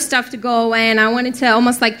wanted all this stuff to go away, and I wanted to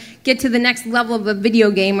almost like get to the next level of a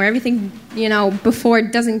video game where everything, before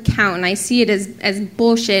it doesn't count, and I see it as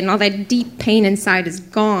bullshit, and all that deep pain inside is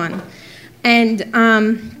gone. And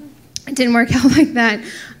it didn't work out like that.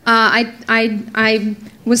 I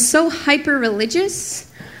was so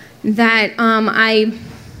hyper-religious that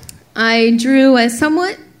I drew a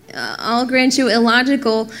somewhat, I'll grant you,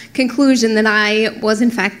 illogical conclusion that I was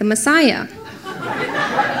in fact the Messiah.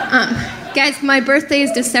 Guys, my birthday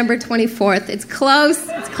is December 24th. It's close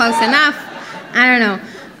enough. I don't know.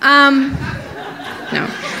 No.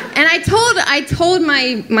 And I told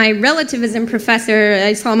my relativism professor,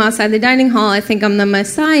 I saw him outside the dining hall, I think I'm the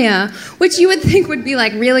Messiah, which you would think would be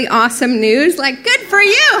like really awesome news, like, good for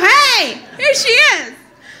you, hey, here she is.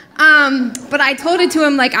 But I told it to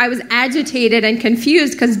him like I was agitated and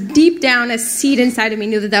confused because deep down a seed inside of me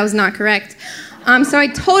knew that was not correct. So I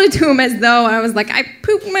told it to him as though I was like, I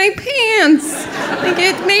pooped my pants. Like,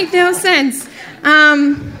 it made no sense.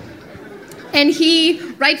 And he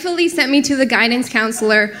rightfully sent me to the guidance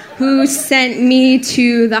counselor who sent me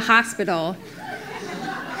to the hospital.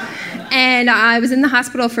 And I was in the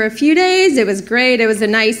hospital for a few days. It was great. It was a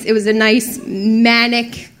nice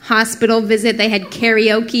manic hospital visit. They had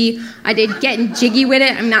karaoke. I did Getting Jiggy with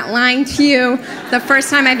It. I'm not lying to you. The first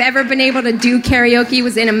time I've ever been able to do karaoke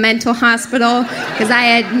was in a mental hospital because I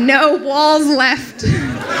had no walls left.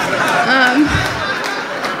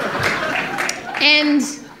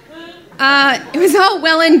 It was all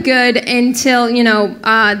well and good until,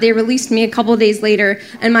 they released me a couple days later,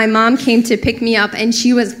 and my mom came to pick me up, and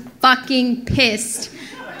she was fucking pissed.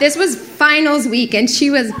 This was finals week, and she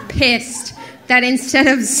was pissed that instead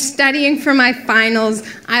of studying for my finals,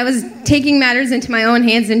 I was taking matters into my own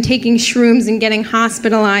hands and taking shrooms and getting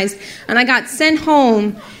hospitalized. And I got sent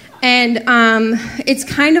home, and it's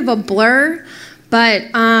kind of a blur, but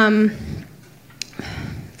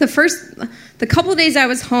the couple days I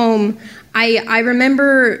was home, I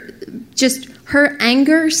remember just her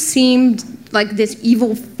anger seemed like this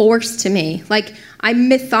evil force to me. Like, I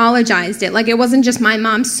mythologized it. Like, it wasn't just my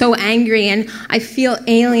mom so angry and I feel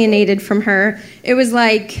alienated from her. It was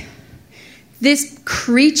like, this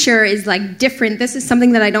creature is like different. This is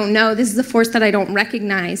something that I don't know. This is a force that I don't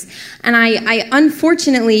recognize. And I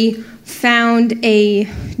unfortunately found a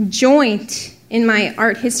joint in my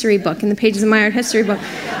art history book, in the pages of my art history book.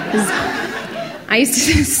 I used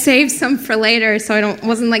to save some for later so I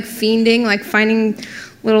wasn't like fiending, like finding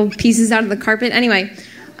little pieces out of the carpet. Anyway,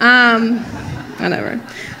 whatever.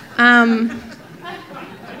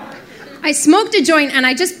 I smoked a joint and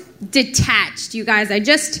I just detached, you guys.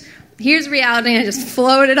 Here's reality, and I just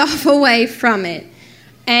floated off away from it.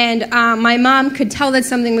 And my mom could tell that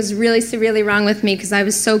something was really severely wrong with me because I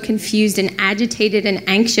was so confused and agitated and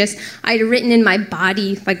anxious. I had written in my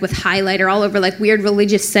body, like with highlighter all over, like weird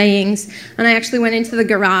religious sayings. And I actually went into the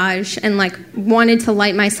garage and like wanted to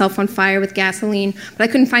light myself on fire with gasoline, but I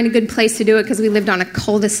couldn't find a good place to do it because we lived on a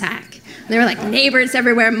cul-de-sac. And there were like neighbors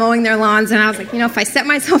everywhere mowing their lawns, and I was like, if I set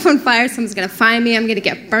myself on fire, someone's going to find me, I'm going to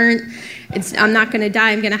get burnt. I'm not going to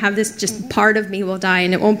die, I'm going to have this, just part of me will die,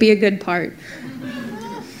 and it won't be a good part.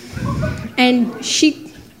 And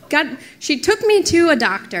she took me to a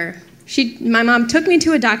doctor. My mom took me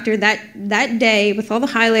to a doctor that day with all the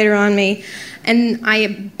highlighter on me, and I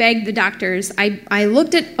begged the doctors. I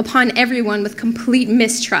looked upon everyone with complete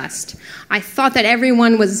mistrust. I thought that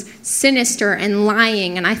everyone was sinister and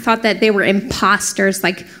lying, and I thought that they were imposters,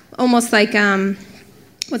 like almost like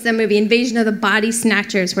what's that movie, Invasion of the Body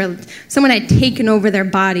Snatchers, where someone had taken over their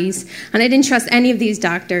bodies. And I didn't trust any of these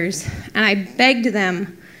doctors, and I begged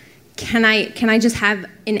them, Can I just have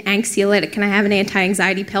an anxiolytic? Can I have an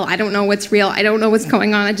anti-anxiety pill? I don't know what's real. I don't know what's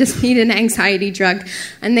going on. I just need an anxiety drug.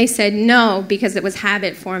 And they said no, because it was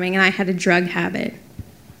habit forming, and I had a drug habit.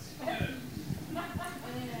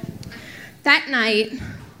 That night,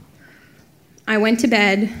 I went to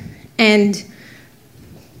bed, and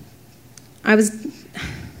I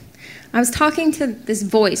was talking to this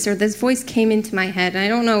voice, or this voice came into my head, and I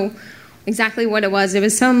don't know exactly what it was. It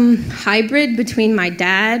was some hybrid between my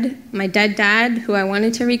dead dad, who I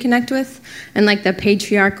wanted to reconnect with, and like the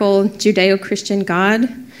patriarchal Judeo-Christian God.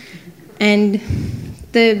 And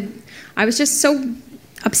I was just so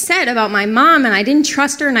upset about my mom, and I didn't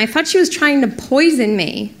trust her, and I thought she was trying to poison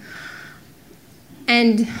me.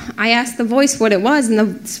 And I asked the voice what it was,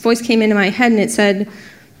 and this voice came into my head, and it said,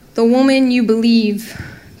 "The woman you believe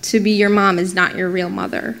to be your mom is not your real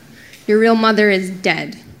mother. Your real mother is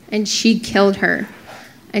dead, and she killed her,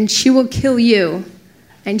 and she will kill you,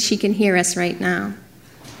 and she can hear us right now."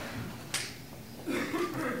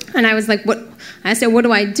 And I was like, what? I said, what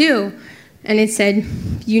do I do? And it said,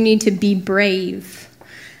 you need to be brave.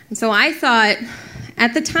 And so I thought,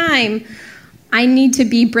 at the time, I need to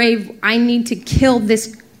be brave. I need to kill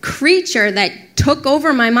this creature that took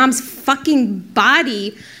over my mom's fucking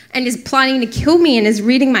body and is plotting to kill me and is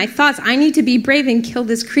reading my thoughts. I need to be brave and kill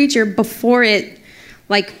this creature before it,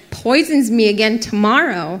 poisons me again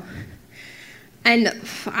tomorrow. And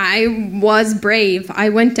I was brave. I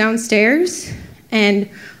went downstairs and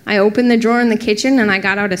I opened the drawer in the kitchen and I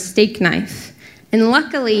got out a steak knife. And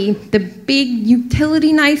luckily, the big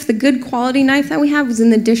utility knife, the good quality knife that we have, was in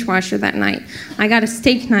the dishwasher that night. I got a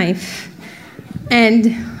steak knife.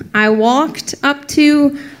 And I walked up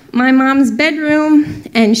to my mom's bedroom,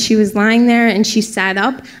 and she was lying there, and she sat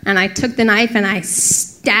up, and I took the knife, and I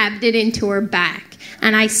stabbed it into her back.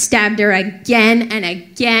 And I stabbed her again and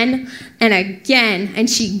again and again, and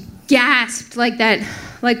she gasped like that,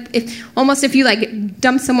 if you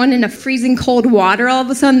dump someone in a freezing cold water, all of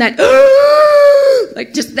a sudden that,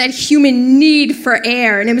 just that human need for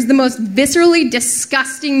air. And it was the most viscerally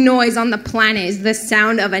disgusting noise on the planet, is the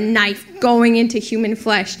sound of a knife going into human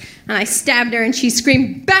flesh. And I stabbed her and she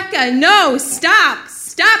screamed, "Becca, no, stop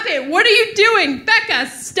it, what are you doing? Becca,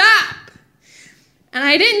 stop." And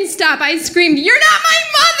I didn't stop. I screamed, "You're not my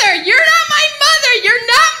mother! You're not my mother! You're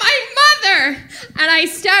not my mother!" And I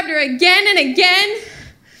stabbed her again and again.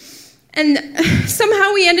 And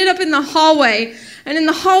somehow we ended up in the hallway. And in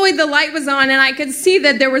the hallway, the light was on, and I could see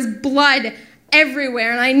that there was blood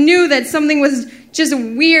everywhere. And I knew that something was just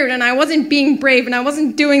weird, and I wasn't being brave, and I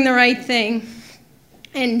wasn't doing the right thing.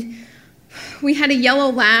 And we had a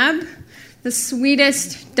yellow lab, the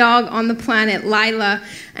sweetest dog on the planet, Lila.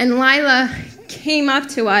 And Lila came up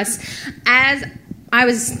to us as I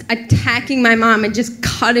was attacking my mom and just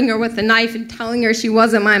cutting her with a knife and telling her she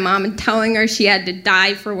wasn't my mom and telling her she had to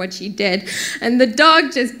die for what she did. And the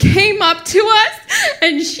dog just came up to us,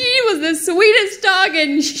 and she was the sweetest dog,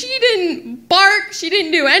 and she didn't bark, she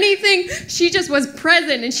didn't do anything, she just was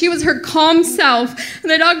present, and she was her calm self. And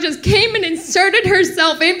the dog just came and inserted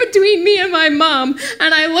herself in between me and my mom.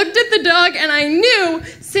 And I looked at the dog, and I knew,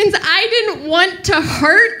 since I didn't want to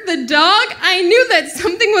hurt the dog, I knew that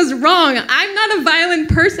something was wrong. I'm not a violent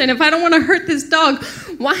person. If I don't want to hurt this dog,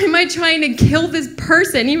 why am I trying to kill this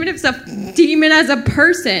person, even if it's a demon as a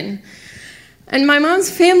person? And my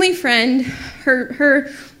mom's family friend,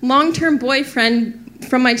 her long-term boyfriend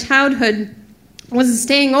from my childhood, was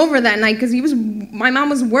staying over that night because my mom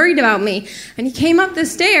was worried about me. And he came up the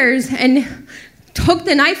stairs and took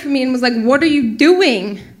the knife from me and was like, "What are you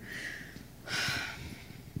doing?"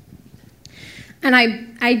 And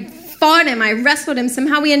I fought him, I wrestled him.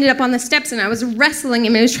 Somehow we ended up on the steps, and I was wrestling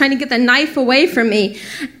him, and he was trying to get the knife away from me.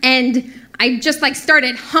 And I just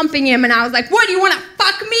started humping him, and I was like, "What, you want to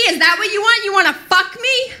fuck me? Is that what you want? You want to fuck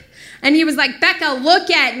me?" And he was like, "Becca, look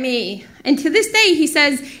at me." And to this day, he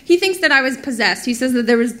says, he thinks that I was possessed. He says that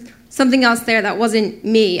there was something else there that wasn't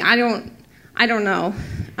me. I don't know.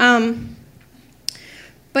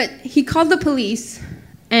 But he called the police,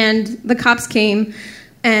 and the cops came,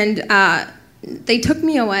 and they took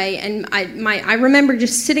me away, and I remember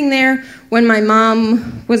just sitting there when my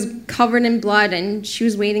mom was covered in blood and she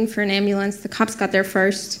was waiting for an ambulance. The cops got there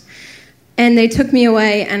first, and they took me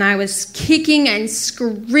away, and I was kicking and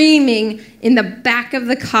screaming in the back of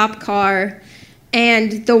the cop car,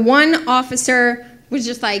 and the one officer was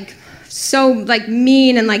just so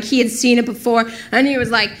mean, and he had seen it before, and he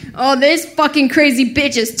was like, "Oh, this fucking crazy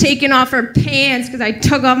bitch is taking off her pants," because I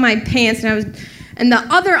took off my pants, and the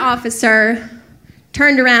other officer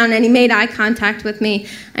turned around and he made eye contact with me,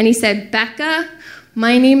 and he said, "Becca,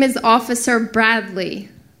 my name is Officer Bradley.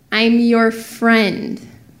 I'm your friend."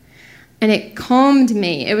 And it calmed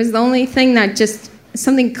me. It was the only thing that just,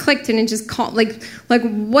 something clicked, and it just called,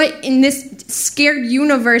 what in this scared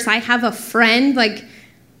universe, I have a friend?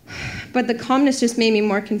 But the calmness just made me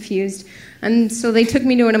more confused. And so they took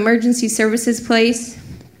me to an emergency services place,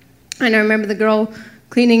 and I remember the girl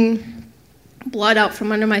cleaning blood out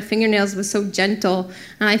from under my fingernails was so gentle,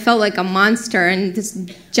 and I felt like a monster, and this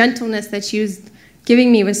gentleness that she was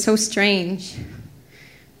giving me was so strange.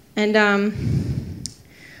 And I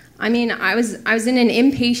was in an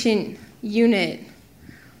inpatient unit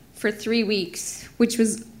for 3 weeks, which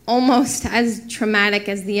was almost as traumatic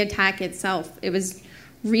as the attack itself. It was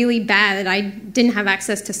really bad that I didn't have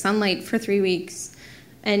access to sunlight for 3 weeks,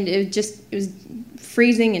 and it was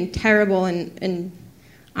freezing and terrible, and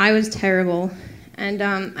I was terrible. And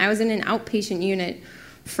I was in an outpatient unit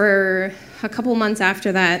for a couple months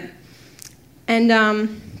after that. And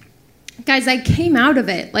guys, I came out of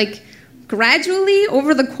it. Gradually,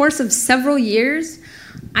 over the course of several years,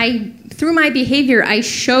 I through my behavior, I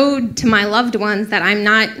showed to my loved ones that I'm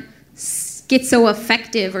not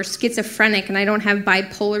schizoaffective or schizophrenic, and I don't have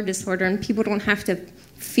bipolar disorder, and people don't have to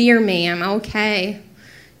fear me. I'm okay,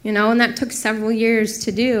 and that took several years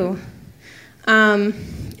to do. And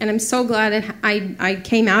I'm so glad I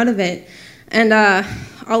came out of it. And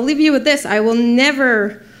I'll leave you with this. I will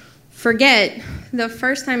never forget the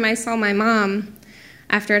first time I saw my mom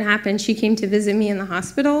after it happened. She came to visit me in the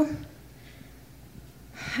hospital.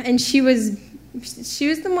 And she was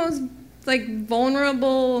the most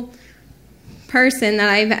vulnerable person that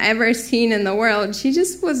I've ever seen in the world. She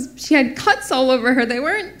had cuts all over her. They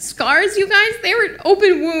weren't scars, you guys. They were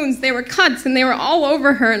open wounds. They were cuts, and they were all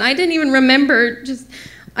over her. And I didn't even remember just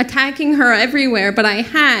attacking her everywhere, but I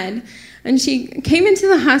had. And she came into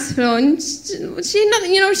the hospital, and she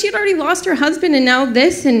had already lost her husband, and now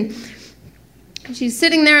this, and she's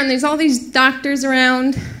sitting there, and there's all these doctors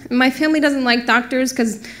around. And my family doesn't like doctors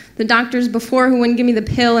because the doctors before who wouldn't give me the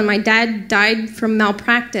pill, and my dad died from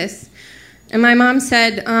malpractice. And my mom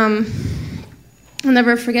said, I'll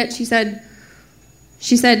never forget, she said,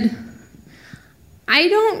 I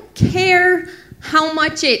don't care how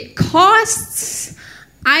much it costs.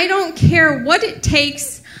 I don't care what it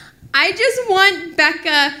takes. I just want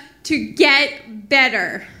Becca to get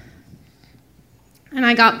better. And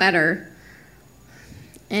I got better.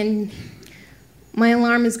 And my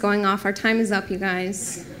alarm is going off. Our time is up, you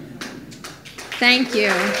guys. Thank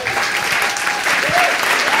you.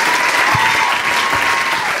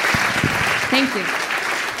 Thank you.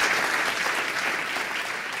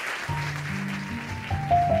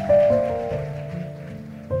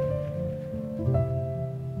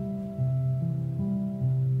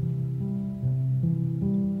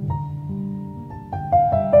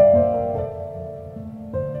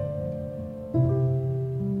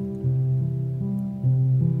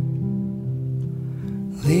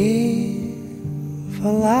 Leave a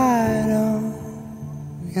light on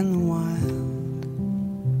in the wild,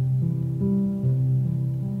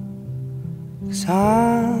 'cause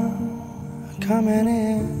I'm coming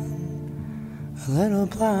in a little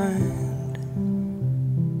blind,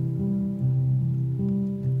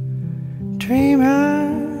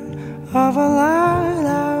 dreaming of a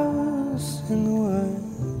lighthouse in the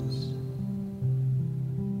woods,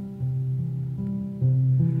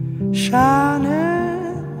 shining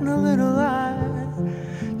a little light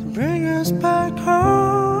to bring us back home.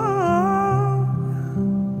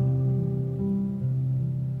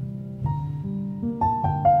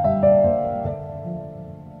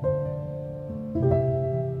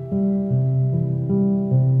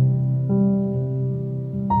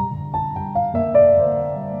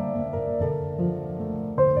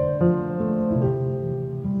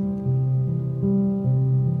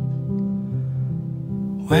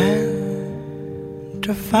 When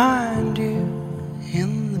to find you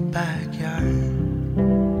in the backyard,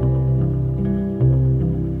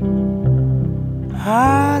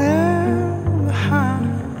 hiding behind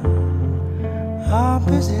our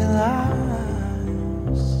busy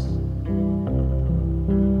lives,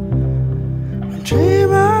 we're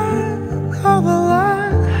dreaming of a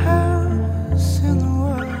lighthouse in the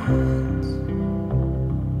woods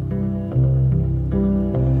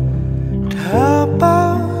to help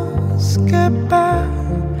us get back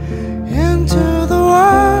into the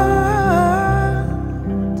world.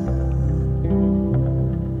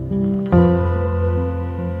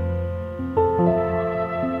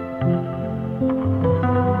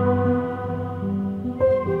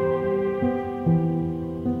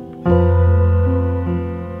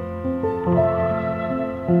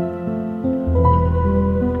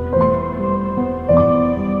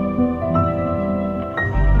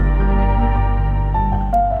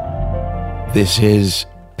 This is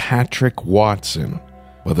Patrick Watson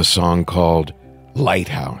with a song called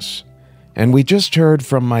Lighthouse. And we just heard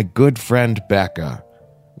from my good friend Becca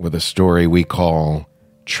with a story we call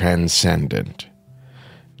Transcendent.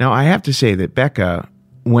 Now, I have to say that Becca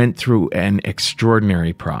went through an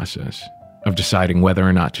extraordinary process of deciding whether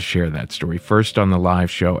or not to share that story, first on the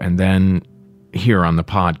live show and then here on the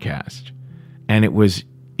podcast. And it was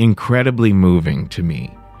incredibly moving to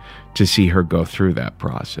me to see her go through that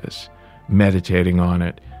process, meditating on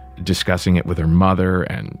it, discussing it with her mother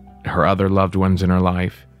and her other loved ones in her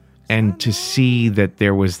life, and to see that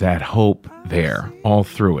there was that hope there all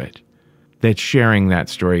through it, that sharing that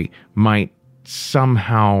story might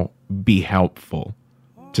somehow be helpful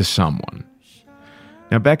to someone.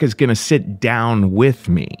 Now, Becca's going to sit down with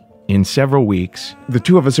me in several weeks. The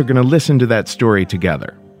two of us are going to listen to that story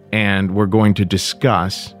together, and we're going to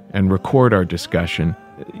discuss and record our discussion,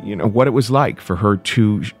 what it was like for her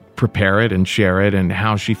to prepare it and share it and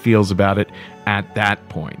how she feels about it at that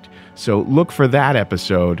point. So look for that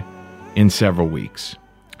episode in several weeks.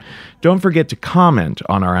 Don't forget to comment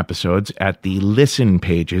on our episodes at the listen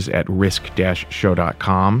pages at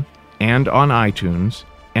risk-show.com and on iTunes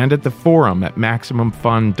and at the forum at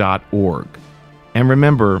MaximumFun.org. And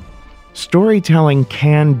remember, storytelling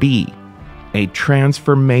can be a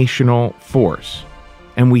transformational force,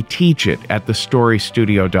 and we teach it at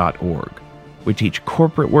thestorystudio.org. We teach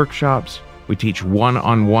corporate workshops, we teach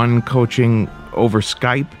one-on-one coaching over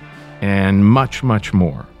Skype, and much, much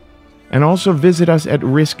more. And also visit us at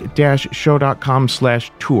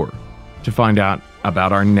risk-show.com/tour to find out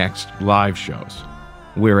about our next live shows.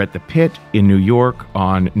 We're at the Pit in New York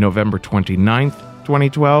on November 29th,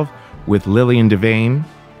 2012 with Lillian Devane,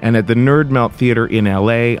 and at the Nerd Melt Theater in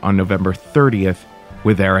LA on November 30th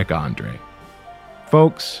with Eric Andre.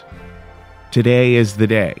 Folks, today is the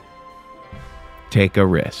day. Take a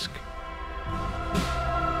risk.